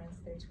the conference,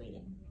 they're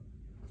tweeting.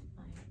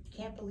 I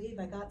can't believe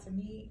I got to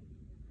meet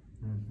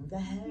the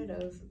head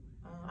of,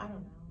 I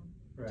don't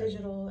know,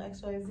 digital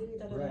XYZ,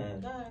 da da da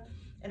da.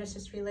 And it's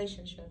just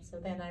relationships. So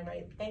then I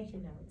write thank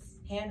you notes,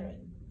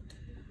 handwritten.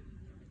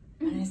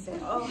 And I say,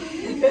 oh.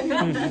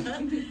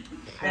 Thank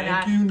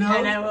you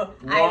notes?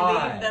 And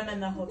I leave them in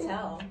the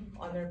hotel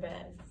on their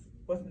beds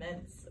with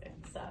mints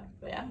and stuff.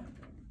 Yeah.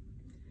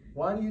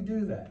 Why do you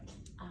do that?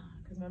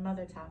 Because my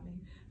mother taught me.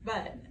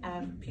 But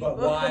people.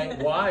 But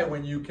why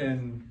when you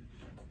can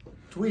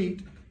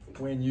tweet,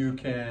 when you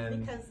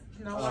can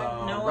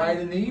write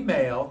an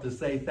email to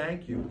say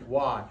thank you?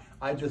 Why?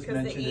 I just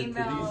mentioned it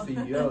to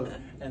these CEOs,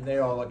 and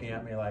they're all looking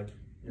at me like,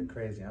 you're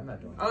crazy. I'm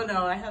not doing that. Oh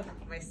no, I have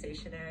my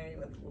stationery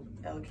with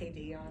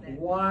LKD on it.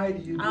 Why do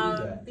you do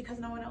that? Because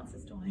no one else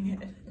is doing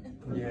it.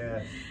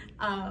 Yeah.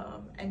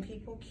 And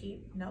people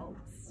keep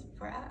notes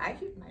forever. I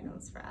keep my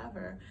notes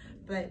forever.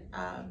 But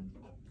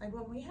like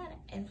when we had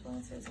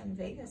influencers in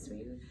Vegas,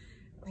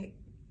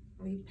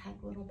 we pack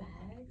little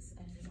bags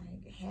and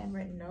like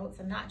handwritten notes,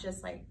 and not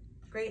just like,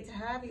 great to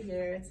have you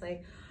here. It's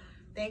like,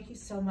 thank you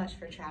so much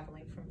for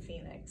traveling from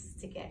Phoenix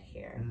to get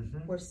here.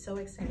 We're so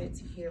excited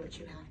to hear what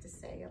you have to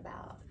say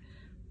about,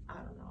 I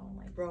don't know,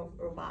 like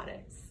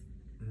robotics.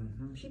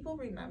 People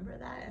remember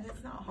that, and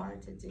it's not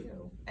hard to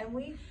do. And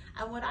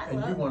what I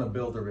love. And you want to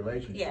build a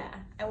relationship. Yeah,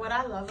 and what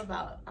I love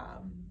about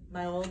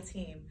my old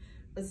team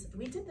was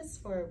we did this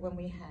for when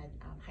we had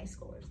high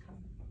schoolers come.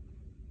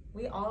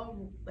 We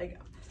all, like,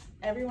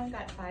 everyone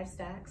got 5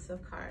 stacks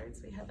of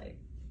cards. We had like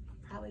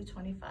probably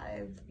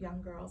 25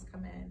 young girls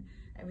come in.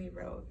 And we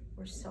wrote,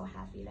 we're so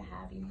happy to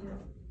have you here.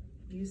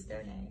 Use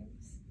their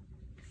names.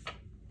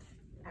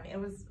 I mean, it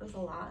was a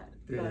lot.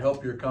 Did it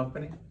help your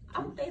company?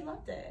 Oh, they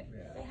loved it.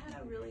 Yeah. They had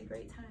a really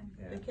great time.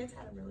 Yeah. The kids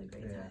had a really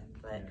great time.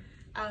 But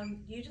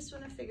you just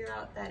want to figure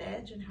out that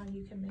edge and how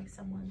you can make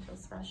someone feel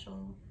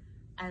special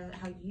and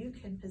how you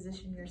can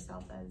position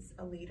yourself as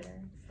a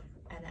leader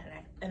and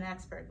an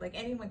expert. Like,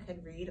 anyone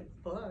could read a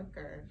book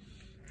or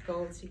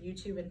go to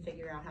YouTube and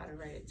figure out how to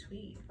write a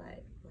tweet,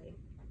 but like,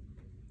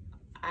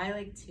 I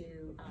like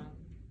to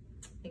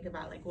think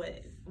about like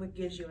what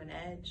gives you an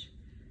edge,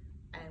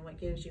 and what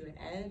gives you an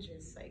edge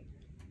is like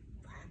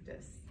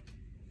practice.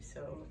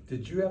 So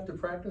did you have to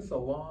practice a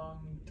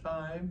long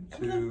time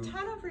to a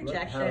ton of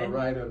rejection, how to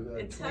write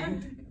a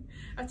tweet?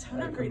 A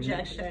ton of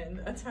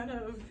rejection, a ton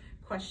of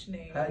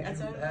questioning.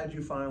 How'd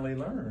you finally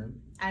learn?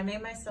 I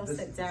made myself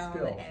sit down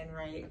and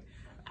write.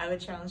 I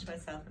would challenge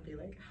myself and be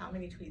like, how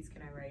many tweets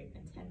can I write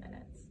in 10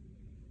 minutes?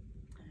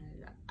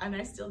 And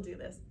I still do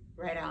this.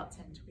 Write out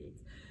 10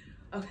 tweets.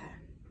 Okay.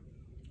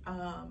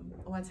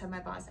 One time my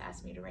boss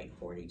asked me to write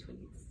 40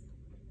 tweets,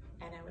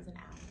 and it was an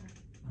hour.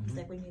 He's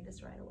like, we need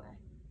this right away.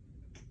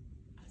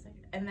 I was like,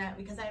 and that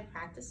because I had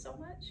practiced so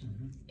much,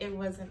 it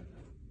wasn't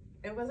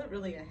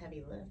really a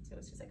heavy lift. It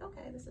was just like,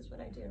 okay, this is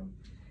what I do.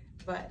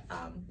 But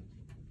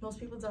most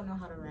people don't know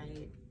how to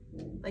write.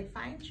 Like,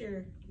 find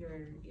your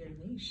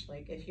niche.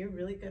 Like, if you're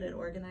really good at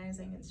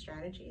organizing and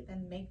strategy,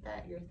 then make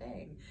that your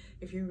thing.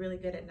 If you're really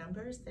good at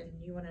numbers, then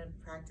you want to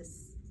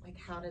practice like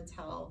how to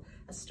tell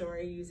a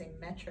story using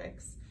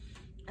metrics.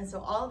 And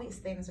so all these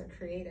things are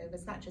creative.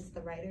 It's not just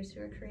the writers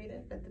who are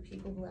creative, but the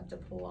people who have to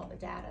pull all the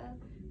data.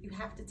 You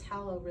have to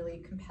tell a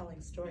really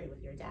compelling story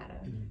with your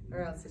data,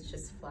 or else it's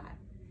just flat.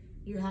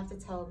 You have to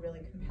tell a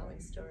really compelling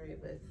story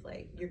with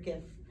like your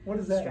GIF. What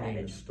does that mean,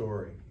 a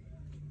story?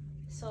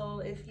 So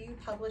if you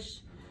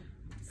publish,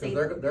 because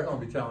they're going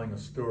to be telling a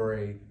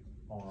story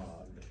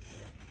on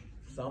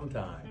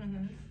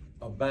sometime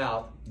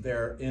about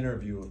their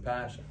interview with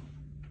passion.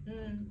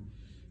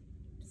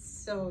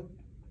 So,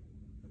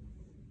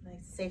 like,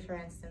 say for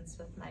instance,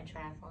 with my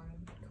triathlon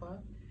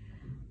club,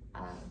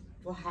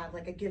 we'll have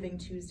like a Giving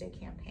Tuesday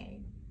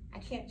campaign. I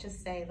can't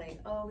just say like,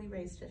 oh, we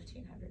raised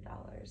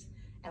 $1,500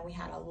 and we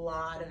had a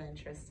lot of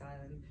interest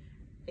on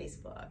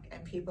Facebook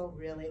and people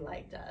really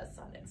liked us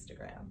on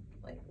Instagram.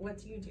 Like, what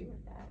do you do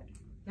with that?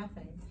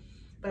 Nothing.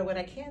 But what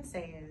I can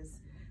say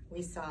is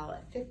we saw a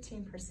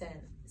 15%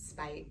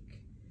 spike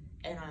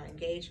in our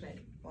engagement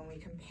when we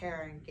compare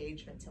our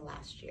engagement to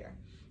last year.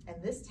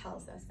 And this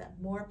tells us that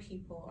more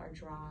people are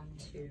drawn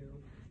to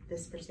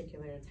this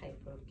particular type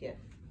of GIF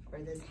or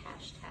this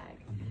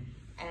hashtag.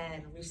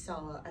 And we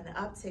saw an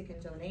uptick in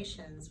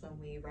donations when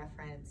we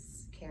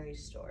reference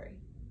Carrie's story.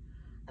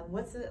 And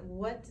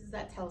what does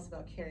that tell us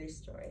about Carrie's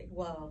story?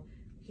 Well,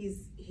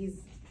 he's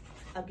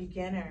a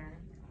beginner,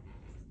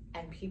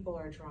 and people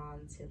are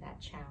drawn to that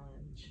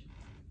challenge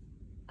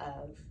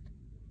of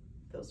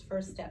those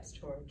first steps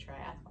toward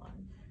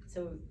triathlon.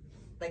 So,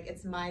 like,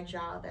 it's my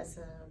job as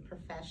a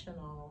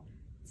professional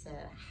to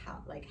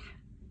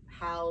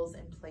house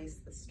and place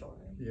the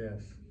story.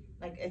 Yes.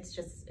 Like,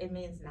 it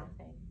means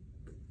nothing.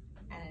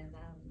 And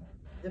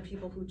the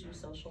people who do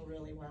social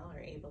really well are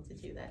able to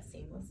do that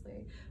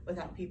seamlessly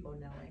without people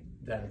knowing.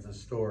 That is a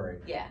story.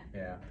 Yeah.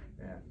 Yeah,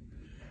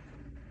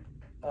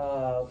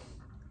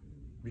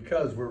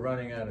 because we're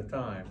running out of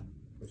time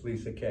with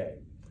Lisa Kay,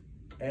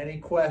 any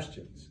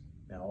questions?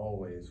 Now,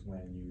 always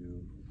when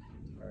you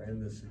are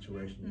in this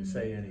situation, you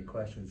say any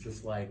questions,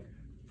 just like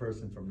the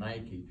person from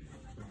Nike.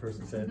 The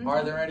person said,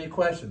 are there any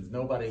questions?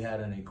 Nobody had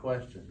any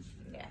questions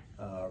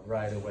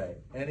right away.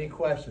 Any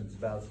questions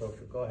about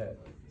social? Go ahead.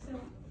 So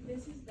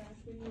this is back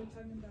when you were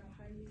talking about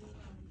how you,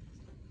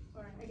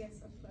 or I guess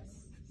a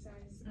plus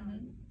size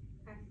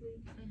athlete.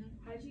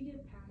 How'd you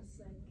get past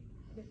like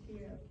the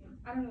fear of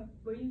I don't know,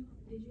 did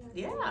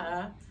you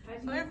have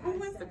who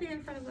wants to be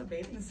in front of a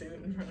bathing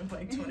suit in front of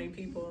like 20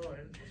 people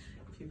and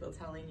people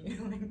telling you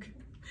like,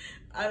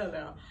 I don't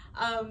know.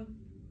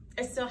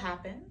 It still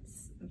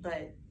happens,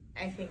 but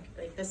I think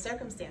like the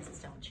circumstances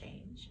don't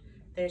change.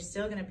 There's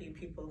still gonna be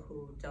people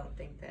who don't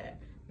think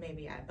that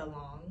maybe I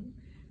belong,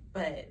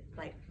 but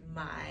like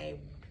my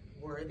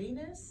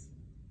worthiness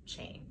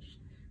changed.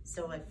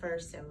 So at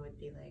first it would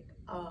be like,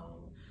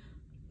 oh,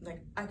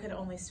 like I could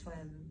only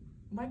swim.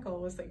 My goal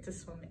was like to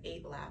swim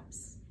 8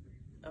 laps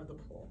of the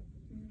pool.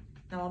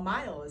 Now a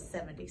mile is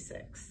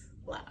 76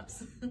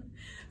 laps.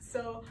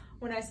 So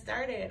when I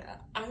started,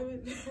 I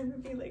would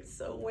be like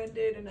so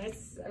winded, and I'd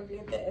be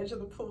at the edge of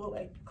the pool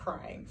like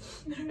crying.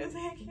 And I was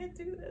like, I can't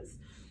do this.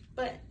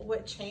 But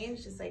what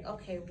changed is like,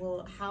 okay,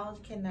 well, how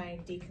can I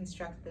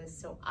deconstruct this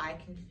so I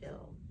can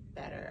feel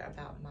better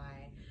about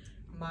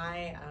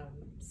my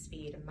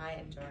speed and my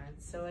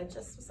endurance? So it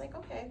just was like,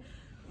 okay,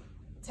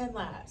 10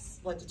 laps,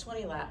 led to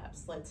 20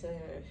 laps, led to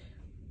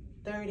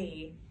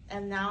 30.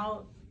 And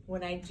now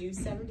when I do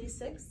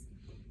 76,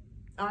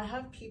 I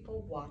have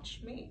people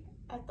watch me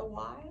at the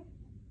Y,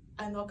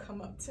 and they'll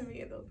come up to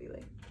me and they'll be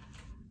like,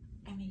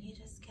 I mean, you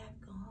just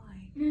kept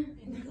going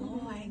and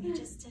going, you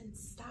just didn't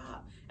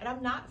stop. And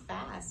I'm not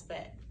fast,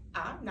 but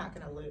I'm not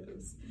gonna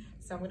lose.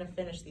 So I'm gonna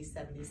finish these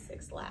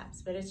 76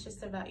 laps. But it's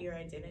just about your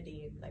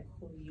identity and like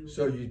who you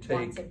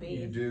want to be.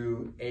 You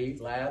do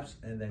 8 laps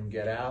and then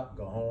get out,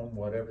 go home,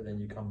 whatever, then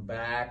you come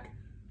back.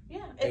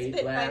 Yeah, it's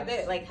bit by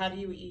bit. Like, how do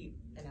you eat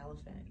an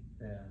elephant?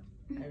 Yeah.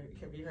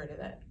 Have you heard of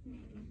that?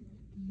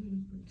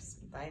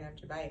 Just bite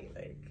after bite,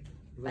 like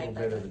a little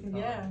bit at a time.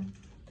 Yeah.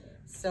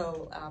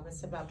 So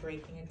it's about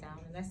breaking it down,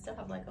 and I still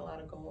have like a lot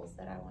of goals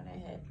that I want to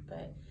hit.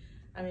 But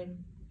I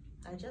mean,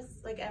 I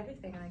just like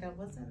everything. Like I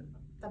wasn't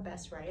the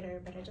best writer,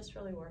 but I just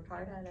really worked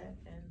hard at it,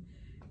 and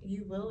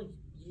you will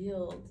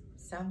yield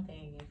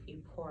something if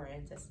you pour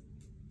into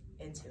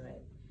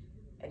it.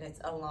 And it's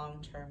a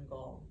long-term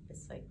goal.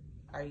 It's like,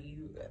 are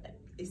you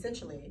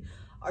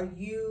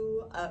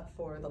up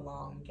for the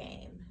long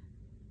game?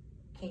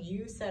 Can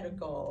you set a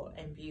goal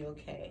and be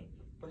okay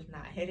with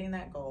not hitting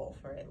that goal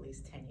for at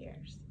least 10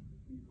 years?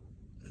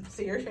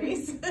 See your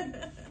face?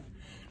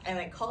 And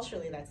like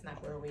culturally, that's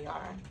not where we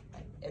are.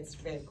 Like, it's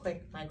very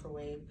quick,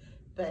 microwave.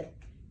 But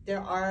there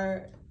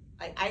are,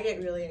 I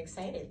get really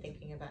excited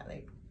thinking about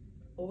like,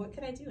 well, what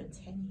could I do in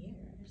 10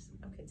 years?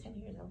 Okay, 10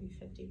 years, I'll be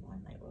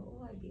 51. Like, what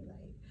will I be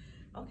like?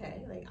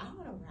 Okay, like I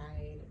want to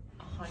ride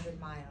a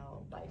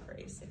 100-mile bike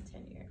race in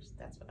 10 years.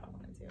 That's what I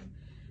want to do.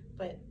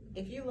 But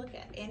if you look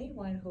at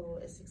anyone who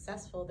is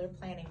successful, they're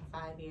planning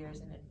 5 years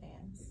in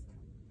advance.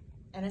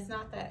 And it's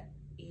not that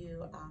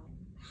you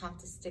have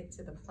to stick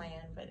to the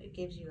plan, but it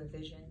gives you a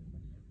vision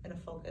and a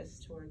focus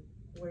toward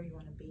where you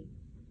want to be.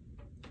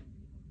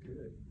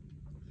 Good.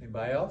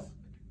 Anybody else?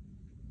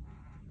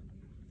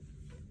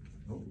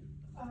 Well,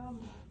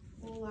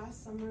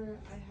 last summer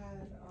I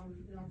had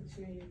an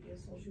opportunity to be a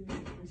social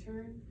media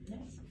intern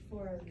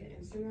for like an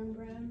Instagram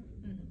brand.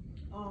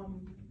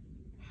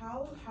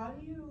 How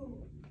do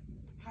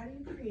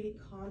you create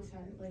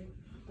content? Like,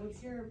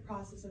 what's your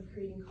process of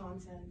creating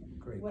content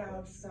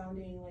without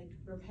sounding like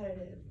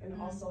repetitive, and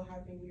also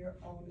having your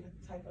own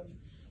type of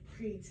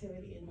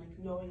creativity and like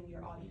knowing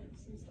your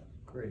audience and stuff?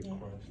 Great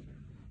question.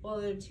 Well,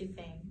 there are 2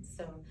 things.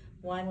 So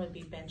one would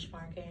be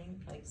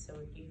benchmarking. Like, so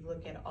you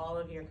look at all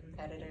of your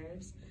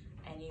competitors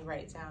and you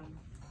write down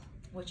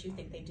what you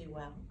think they do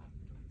well,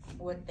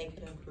 what they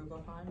could improve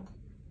upon,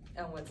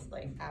 and what's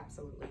like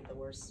absolutely the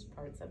worst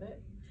parts of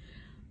it.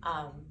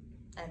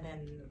 And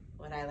then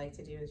what I like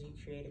to do is you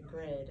create a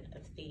grid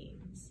of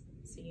themes.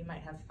 So you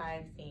might have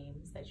 5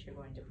 themes that you're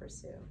going to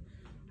pursue.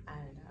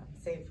 And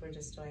say if we're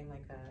just doing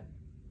like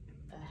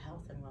a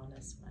health and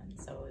wellness one.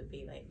 So it would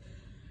be like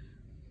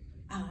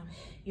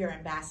your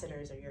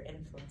ambassadors or your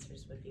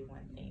influencers would be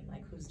one theme,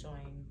 like who's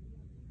doing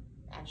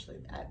actually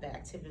the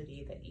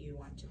activity that you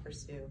want to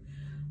pursue.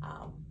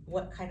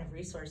 What kind of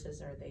resources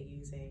are they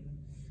using?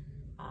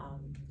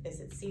 Is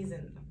it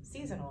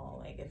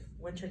seasonal? Like if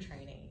winter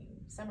training,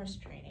 summer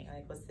training,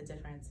 like what's the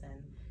difference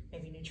in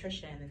maybe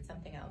nutrition and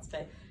something else?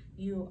 But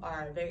you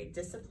are very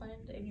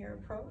disciplined in your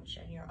approach,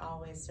 and you're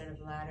always sort of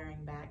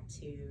laddering back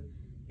to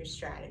your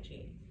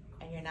strategy.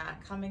 And you're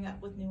not coming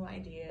up with new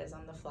ideas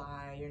on the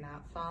fly. You're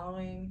not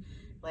following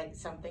like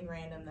something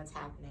random that's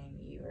happening.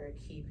 You are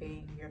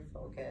keeping your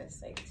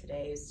focus. Like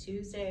today is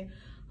Tuesday.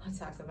 I'll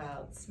talk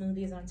about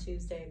smoothies on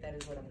Tuesday. That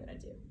is what I'm gonna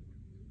do.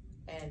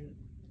 And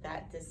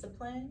that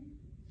discipline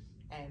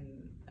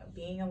and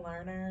being a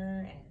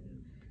learner and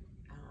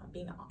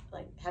being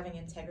like having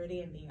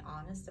integrity and being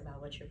honest about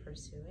what you're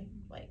pursuing,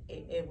 like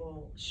it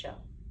will show.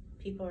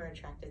 People are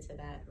attracted to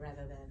that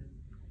rather than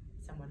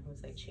someone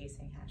who's like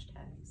chasing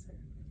hashtags or something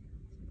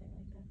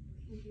like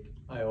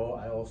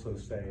that. I also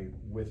say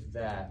with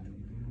that,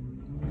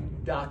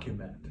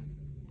 document.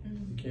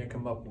 You can't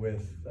come up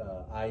with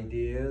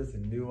ideas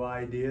and new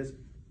ideas.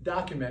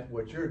 Document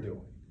what you're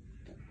doing.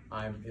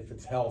 If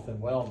it's health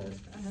and wellness,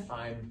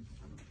 I'm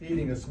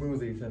eating a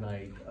smoothie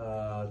tonight.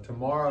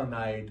 Tomorrow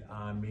night,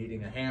 I'm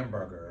eating a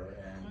hamburger.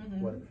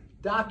 And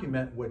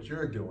document what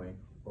you're doing,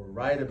 or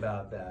write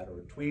about that,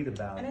 or tweet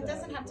about that. And it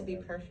doesn't have to be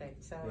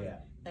perfect. So,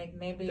 like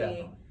maybe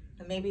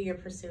you're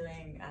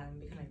pursuing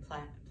becoming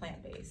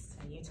plant-based,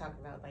 and you talk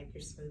about like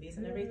your smoothies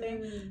and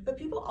everything. But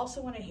people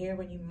also want to hear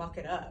when you muck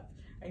it up,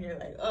 and you're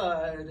like,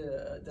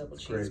 oh, double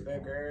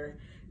cheeseburger.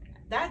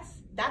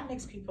 That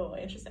makes people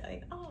interested.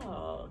 Like,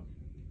 oh,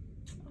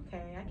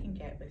 okay, I can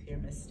get with your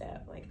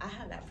misstep. Like, I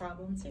have that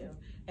problem too.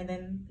 And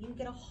then you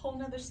get a whole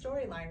nother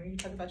storyline where you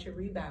talk about your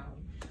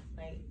rebound.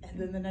 Like, and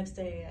then the next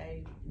day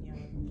I,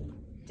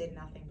 did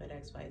nothing but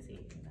XYZ.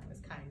 And I was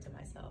kind to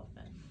myself.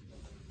 And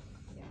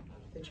yeah,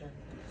 the journey.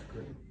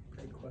 That's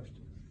great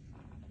question.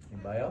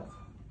 Anybody else?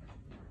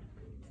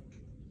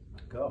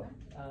 Go.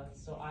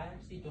 So I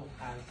actually don't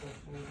have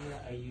social media.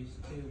 I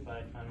used to, but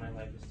I find my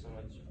life is so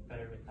much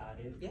better without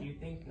it. Yeah. Do you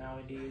think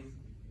nowadays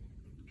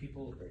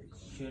people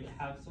should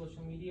have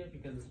social media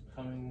because it's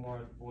becoming more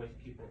a voice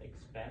people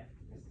expect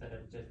instead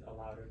of just a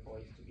louder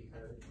voice to be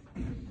heard?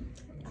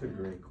 That's a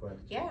great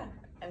question. Yeah,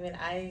 I mean,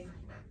 I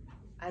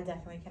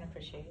definitely can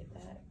appreciate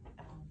that.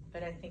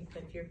 But I think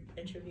if you're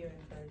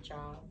interviewing for a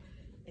job,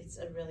 it's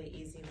a really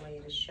easy way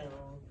to show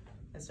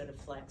and sort of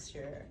flex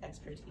your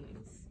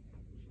expertise.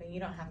 I mean, you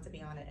don't have to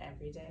be on it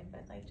every day,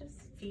 but like just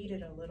feed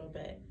it a little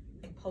bit.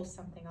 Like post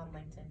something on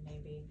LinkedIn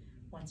maybe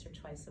once or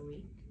twice a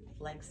week,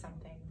 like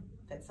something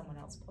that someone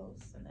else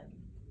posts, and then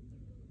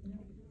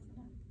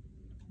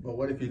But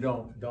what if you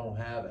don't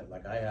have it?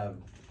 Like I have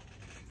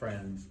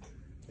friends,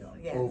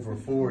 over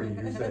 40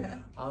 who say,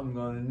 I'm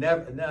gonna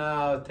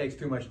no, it takes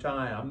too much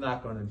time. I'm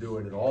not gonna do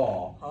it at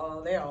all.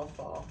 Oh, they all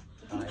fall.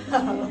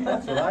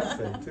 That's what I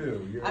say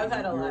too. I've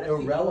had a lot of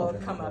people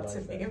come up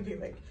to me and be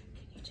like,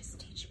 can you just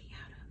teach me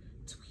how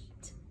to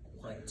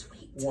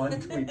tweet?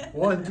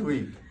 One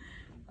tweet.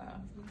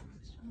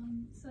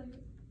 So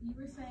you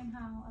were saying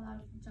how a lot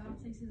of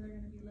job places are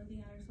going to be looking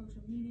at our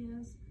social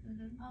medias.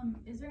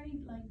 Is there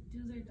any like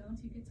do's or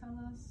don'ts you could tell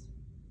us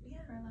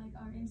for like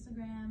our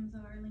Instagrams,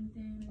 our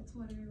LinkedIn, or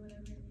Twitter,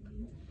 whatever it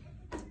may be?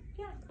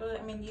 Yeah, well,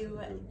 I mean,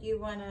 you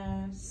want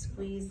to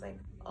squeeze like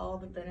all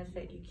the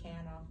benefit you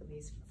can off of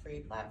these free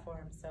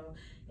platforms. So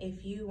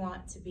if you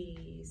want to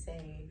be,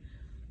 say,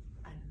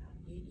 I don't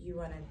know, you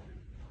want to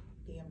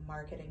be a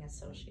marketing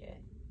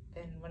associate,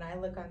 then when I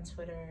look on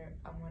Twitter,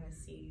 I want to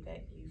see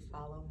that you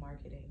follow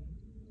marketing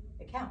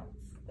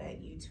accounts,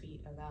 that you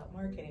tweet about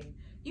marketing.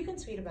 You can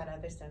tweet about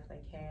other stuff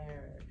like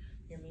hair or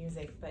your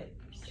music, but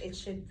it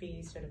should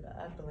be sort of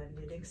a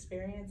blended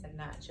experience and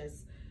not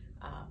just,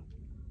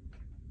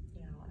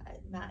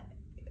 not.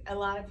 A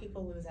lot of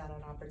people lose out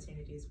on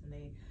opportunities when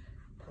they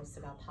post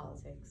about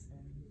politics,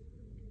 and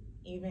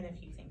even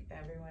if you think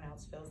everyone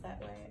else feels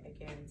that way, I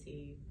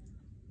guarantee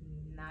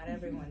not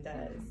everyone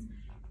does,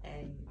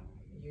 and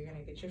you're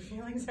gonna get your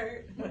feelings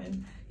hurt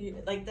when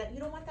like that. You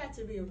don't want that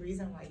to be a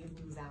reason why you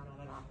lose out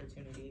on an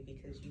opportunity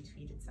because you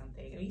tweeted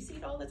something. And you see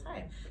it all the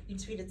time. You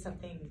tweeted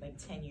something like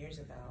 10 years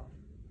ago.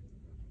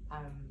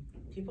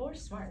 People are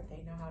smart.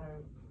 They know how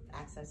to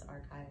access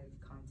archive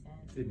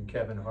content. Didn't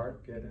Kevin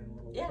Hart get in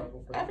a little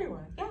trouble for that?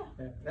 Everyone.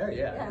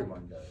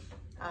 Everyone does.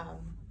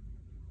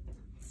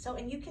 So,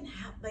 and you can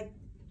have like,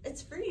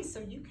 it's free, so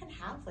you can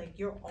have like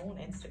your own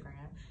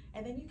Instagram,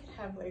 and then you can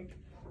have like,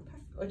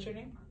 what's your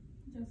name?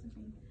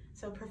 Josephine.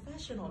 So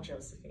professional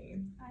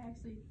Josephine. I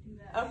actually do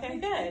that. Okay,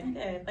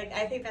 good. Like,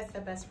 I think that's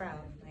the best route.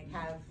 Like,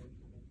 have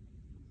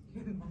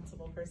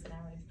multiple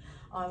personalities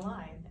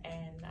online,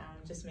 and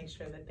just make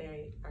sure that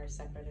they are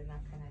separate and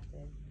not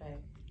connected. But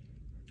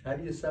how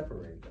do you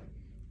separate them?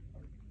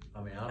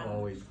 I mean, I'm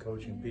always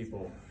coaching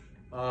people.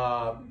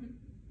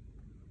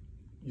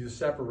 You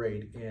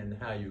separate in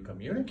how you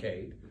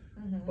communicate,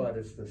 but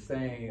it's the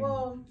same.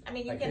 Well, I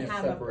mean, you can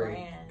have a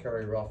brand.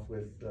 Carrie Ruff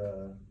with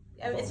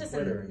it's just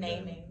Twitter, a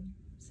naming.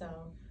 So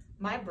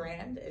my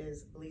brand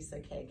is Lisa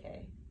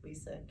KK,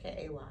 Lisa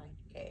KAY.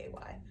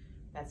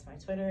 That's my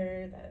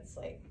Twitter. That's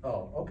like my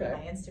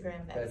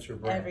Instagram. That's your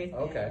brand. Everything.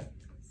 Okay.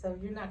 So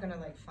you're not gonna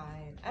like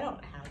find, I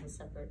don't have a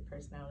separate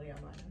personality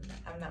online.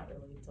 I'm not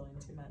really doing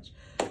too much.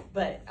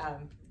 But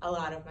a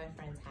lot of my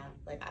friends have,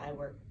 like I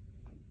work,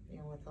 you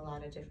know, with a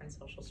lot of different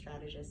social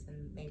strategists,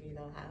 and maybe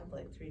they'll have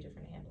like 3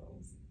 different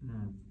handles.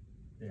 Mm.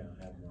 Yeah,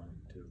 I have one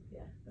too. Yeah.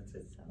 That's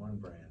it, So. one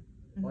brand.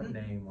 One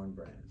name, one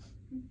brand.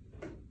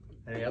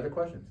 Any other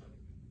questions?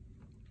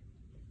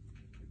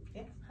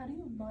 Yeah. How do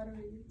you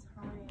moderate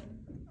time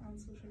on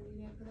social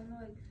media? Because I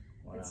know like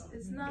Wow.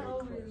 it's not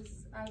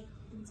always, I've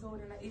been told,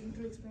 and even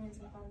through experience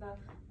I found out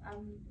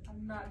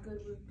I'm not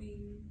good with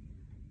being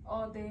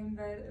all day in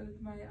bed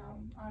with my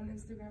on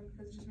Instagram,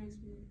 because it just makes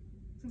me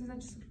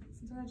sometimes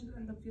I just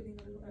end up feeling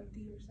a little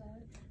empty or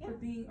sad for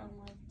being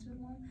online for too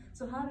long.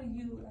 So how do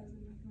you as an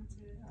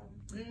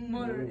influencer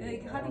moderate,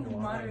 like how do you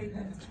moderate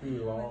that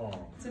too long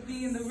to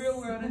be in the real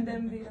world and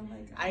then be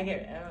like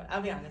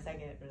I'll be honest, I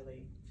get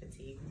really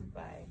fatigued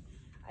by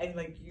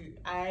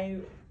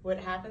what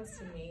happens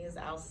to me is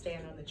I'll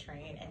stand on the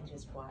train and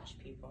just watch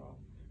people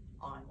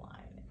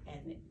online,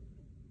 and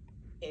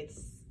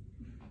it's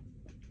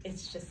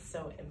just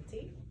so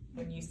empty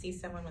when you see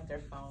someone with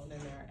their phone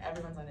and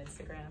everyone's on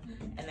Instagram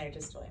and they're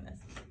just doing this.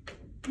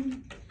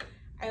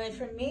 And like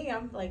for me,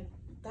 I'm like,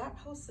 that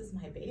post is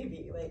my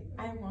baby. Like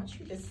I want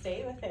you to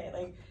stay with it,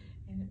 like,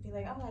 and be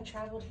like, oh, I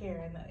traveled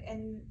here,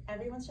 and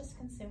everyone's just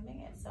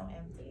consuming it so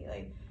empty.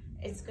 Like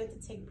it's good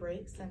to take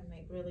breaks and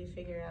like really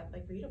figure out,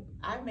 like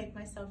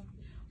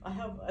I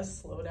have a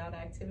slow down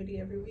activity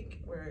every week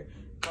where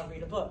I'll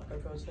read a book or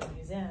go to a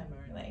museum,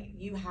 or like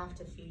you have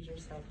to feed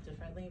yourself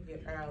differently,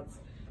 or else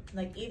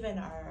like even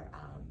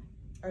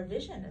our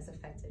vision is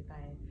affected by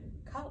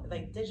color,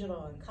 like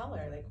digital and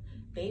color. Like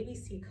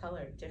babies see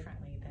color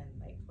differently than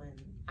like when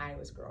I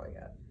was growing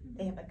up.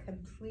 They have a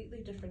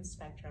completely different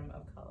spectrum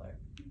of color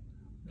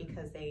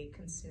because they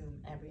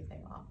consume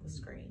everything off the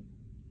screen.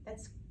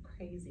 That's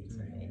crazy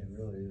to me. It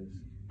really is.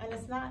 And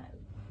it's not,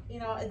 you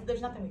know,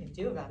 there's nothing we can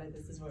do about it.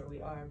 This is where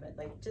we are. But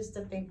like just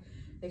to think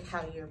like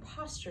how your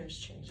posture is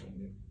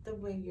changing, the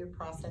way you're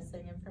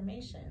processing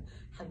information,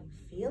 how you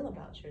feel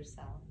about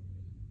yourself.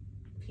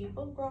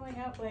 People growing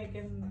up like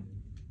in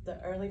the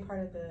early part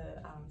of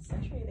the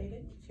century, they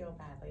didn't feel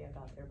badly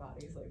about their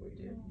bodies like we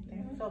do. They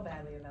didn't feel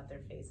badly about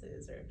their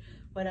faces or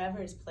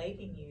whatever is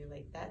plaguing you.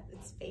 Like that,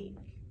 it's fake.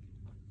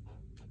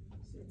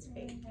 It's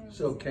fake.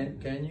 So can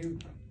you,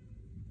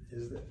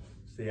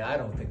 see, I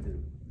don't think that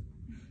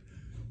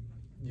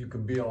you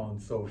can be on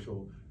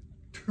social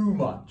too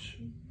much.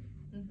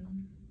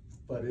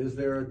 But is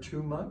there a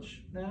too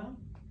much now?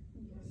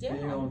 Yeah.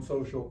 Being on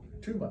social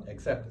too much,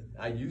 except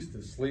I used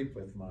to sleep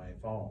with my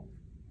phone.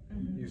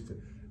 Used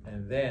to,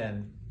 and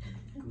then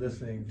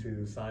listening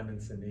to Simon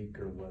Sinek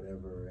or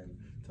whatever and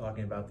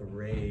talking about the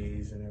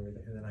rays and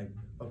everything. And then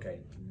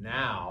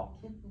now,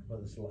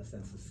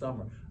 since the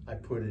summer, I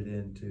put it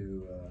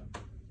into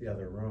the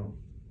other room.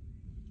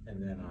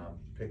 And then I'll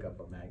pick up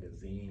a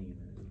magazine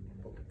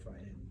and book it right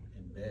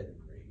in bed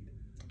and read.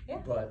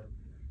 Yeah. But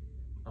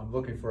I'm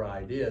looking for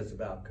ideas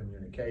about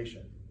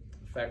communication,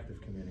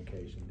 effective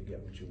communication to get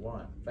what you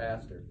want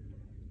faster.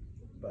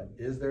 But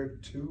is there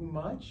too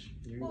much?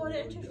 Well,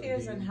 it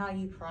interferes in how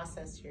you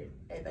process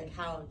like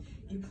how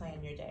you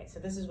plan your day. So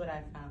this is what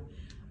I found.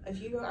 If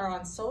you are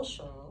on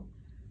social,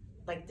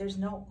 like there's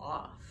no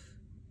off.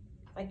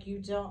 Like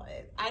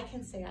I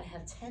can say I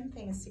have 10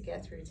 things to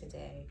get through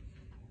today,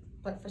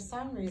 but for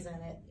some reason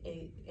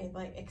it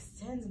like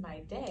extends my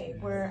day,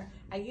 where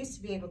I used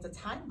to be able to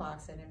time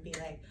box it and be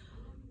like,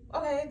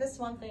 okay, this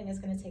one thing is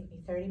going to take me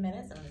 30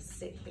 minutes. I'm going to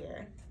sit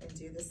here and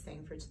do this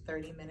thing for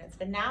 30 minutes.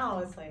 But now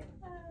it's like,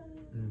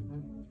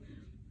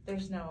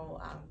 there's no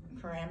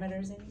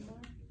parameters anymore.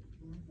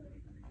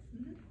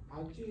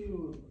 How do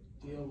you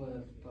deal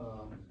with,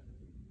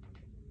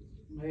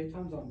 many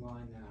times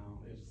online now,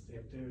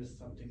 if there's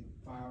something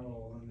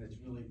viral and it's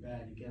really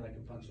bad, you get like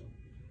a bunch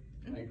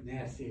of like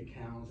nasty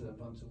accounts and a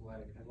bunch of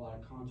like a lot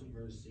of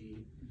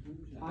controversy.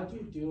 How do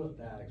you deal with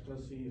that,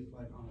 especially if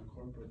like on a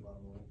corporate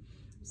level?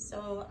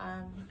 So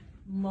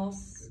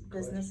most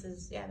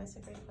businesses, yeah, that's a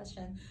great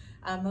question.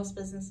 Most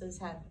businesses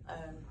have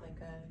like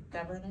a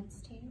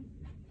governance team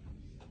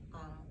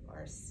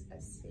or a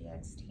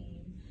CX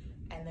team,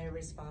 and they're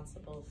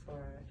responsible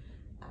for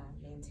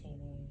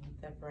maintaining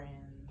the brand's,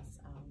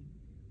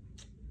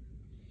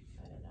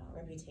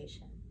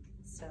 reputation.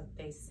 So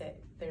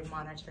they're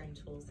monitoring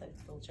tools that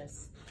will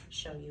just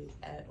show you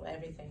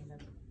everything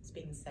that's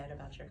being said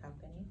about your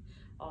company,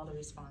 all the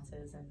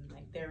responses, and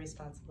like they're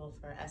responsible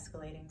for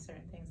escalating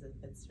certain things if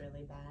it's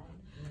really bad,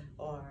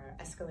 or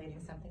escalating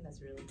something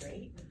that's really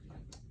great.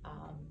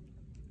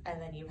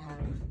 And then you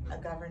have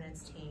a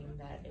governance team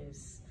that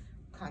is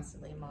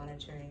constantly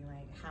monitoring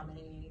like how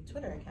many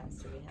Twitter accounts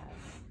do we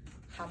have,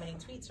 how many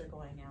tweets are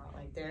going out.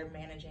 Like they're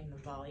managing the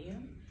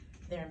volume.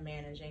 They're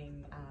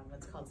managing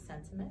what's called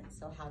sentiment.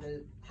 So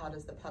how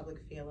does the public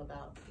feel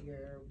about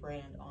your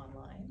brand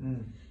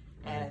online?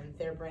 And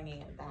they're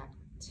bringing it back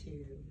to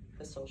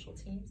the social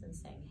teams and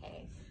saying,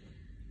 hey,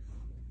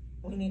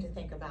 we need to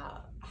think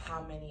about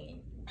how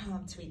many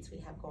tweets we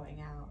have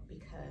going out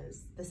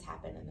because this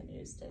happened in the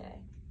news today.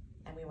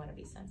 and we want to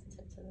be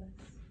sensitive to this.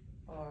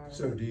 Or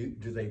So do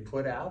they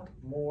put out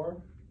more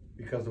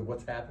because of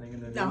what's happening in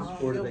the news, no,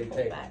 or do you'll they pull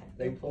take? back.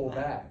 They You'll pull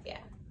back. Yeah.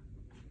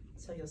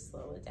 So you'll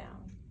slow it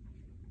down.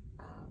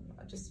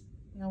 Just,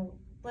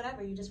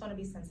 whatever. You just want to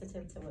be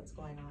sensitive to what's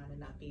going on and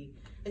not be.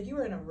 If you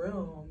were in a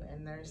room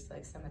and there's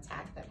like some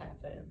attack that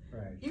happened,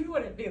 Right. you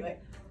wouldn't be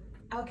like,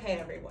 okay,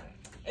 everyone.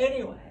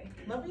 Anyway,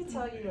 let me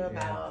tell you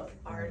about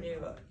our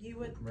new. You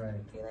would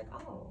be like,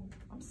 oh,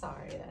 I'm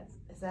sorry.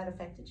 Has that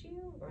affected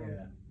you,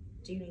 or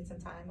do you need some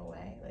time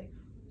away? Like,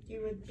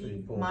 you would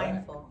be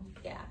mindful.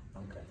 Back. Yeah.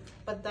 Okay.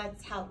 But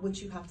that's what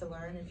you have to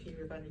learn if you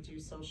were going to do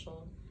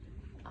social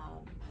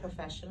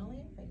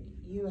professionally. And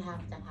you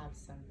have to have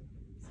some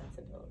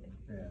sensibility.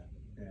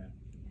 Yeah.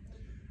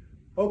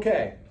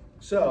 Okay,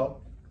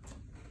 so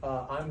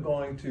I'm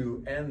going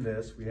to end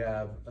this. We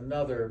have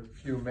another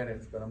few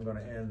minutes, but I'm going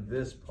to end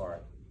this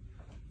part.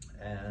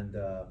 And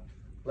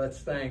let's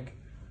thank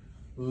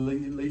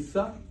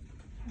Lisa.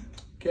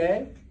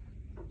 Okay.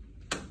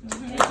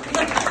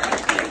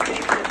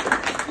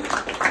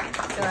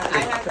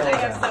 I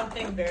have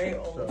something very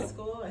old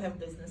school. I have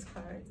business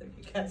cards if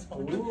you guys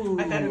want.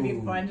 I thought it'd be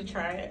fun to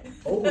try it.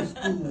 Old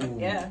school.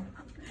 Yeah.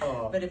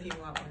 But if you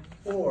want one.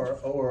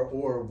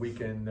 Or we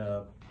can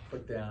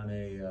put down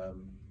a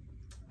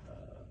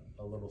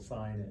little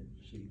sign-in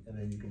sheet, and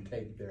then you can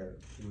take their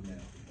email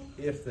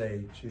if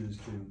they choose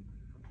to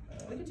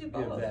we can do give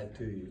both. that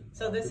to you.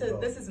 So this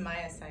is my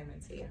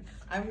assignment to you.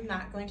 I'm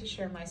not going to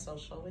share my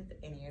social with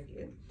any of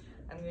you.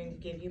 I'm going to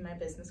give you my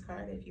business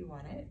card if you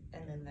want it,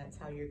 and then that's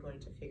how you're going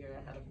to figure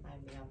out how to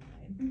find me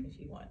online if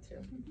you want to.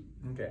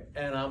 Okay,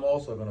 and I'm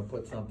also going to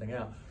put something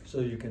out so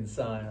you can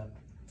sign up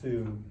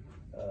to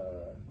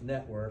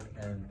network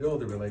and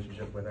build a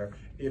relationship with her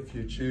if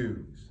you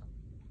choose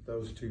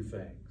those two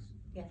things.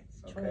 Yes.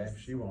 Okay, if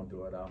she won't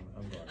do it, I'm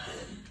going to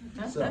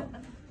do it. So,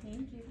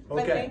 Thank you.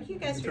 okay, But thank you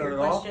guys can for your turn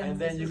it off, questions. and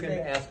then This you was can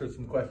great. ask her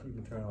some questions.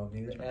 You can turn it off.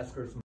 You need to ask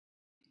her some.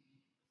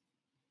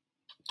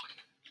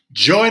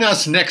 Join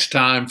us next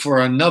time for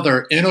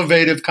another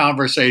innovative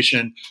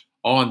conversation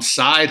on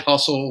Side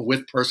Hustle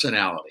with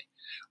Personality,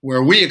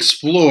 where we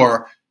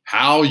explore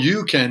how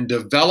you can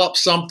develop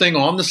something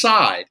on the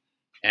side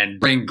and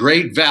bring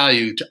great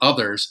value to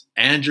others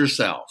and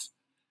yourself.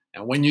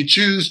 And when you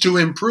choose to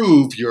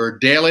improve your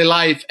daily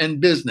life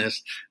and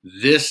business,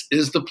 this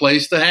is the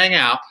place to hang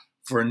out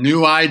for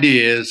new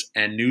ideas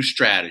and new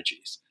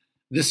strategies.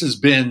 This has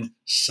been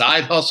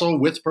Side Hustle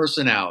with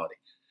Personality.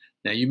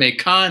 Now, you may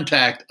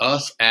contact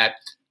us at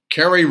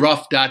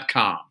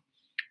kerryruff.com.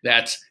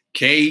 That's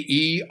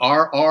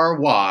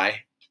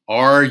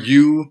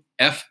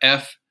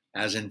KERRYRUFF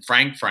as in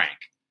Frank.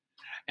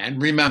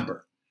 And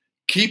remember,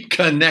 keep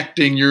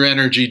connecting your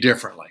energy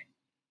differently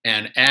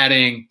and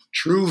adding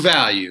true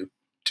value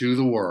to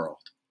the world.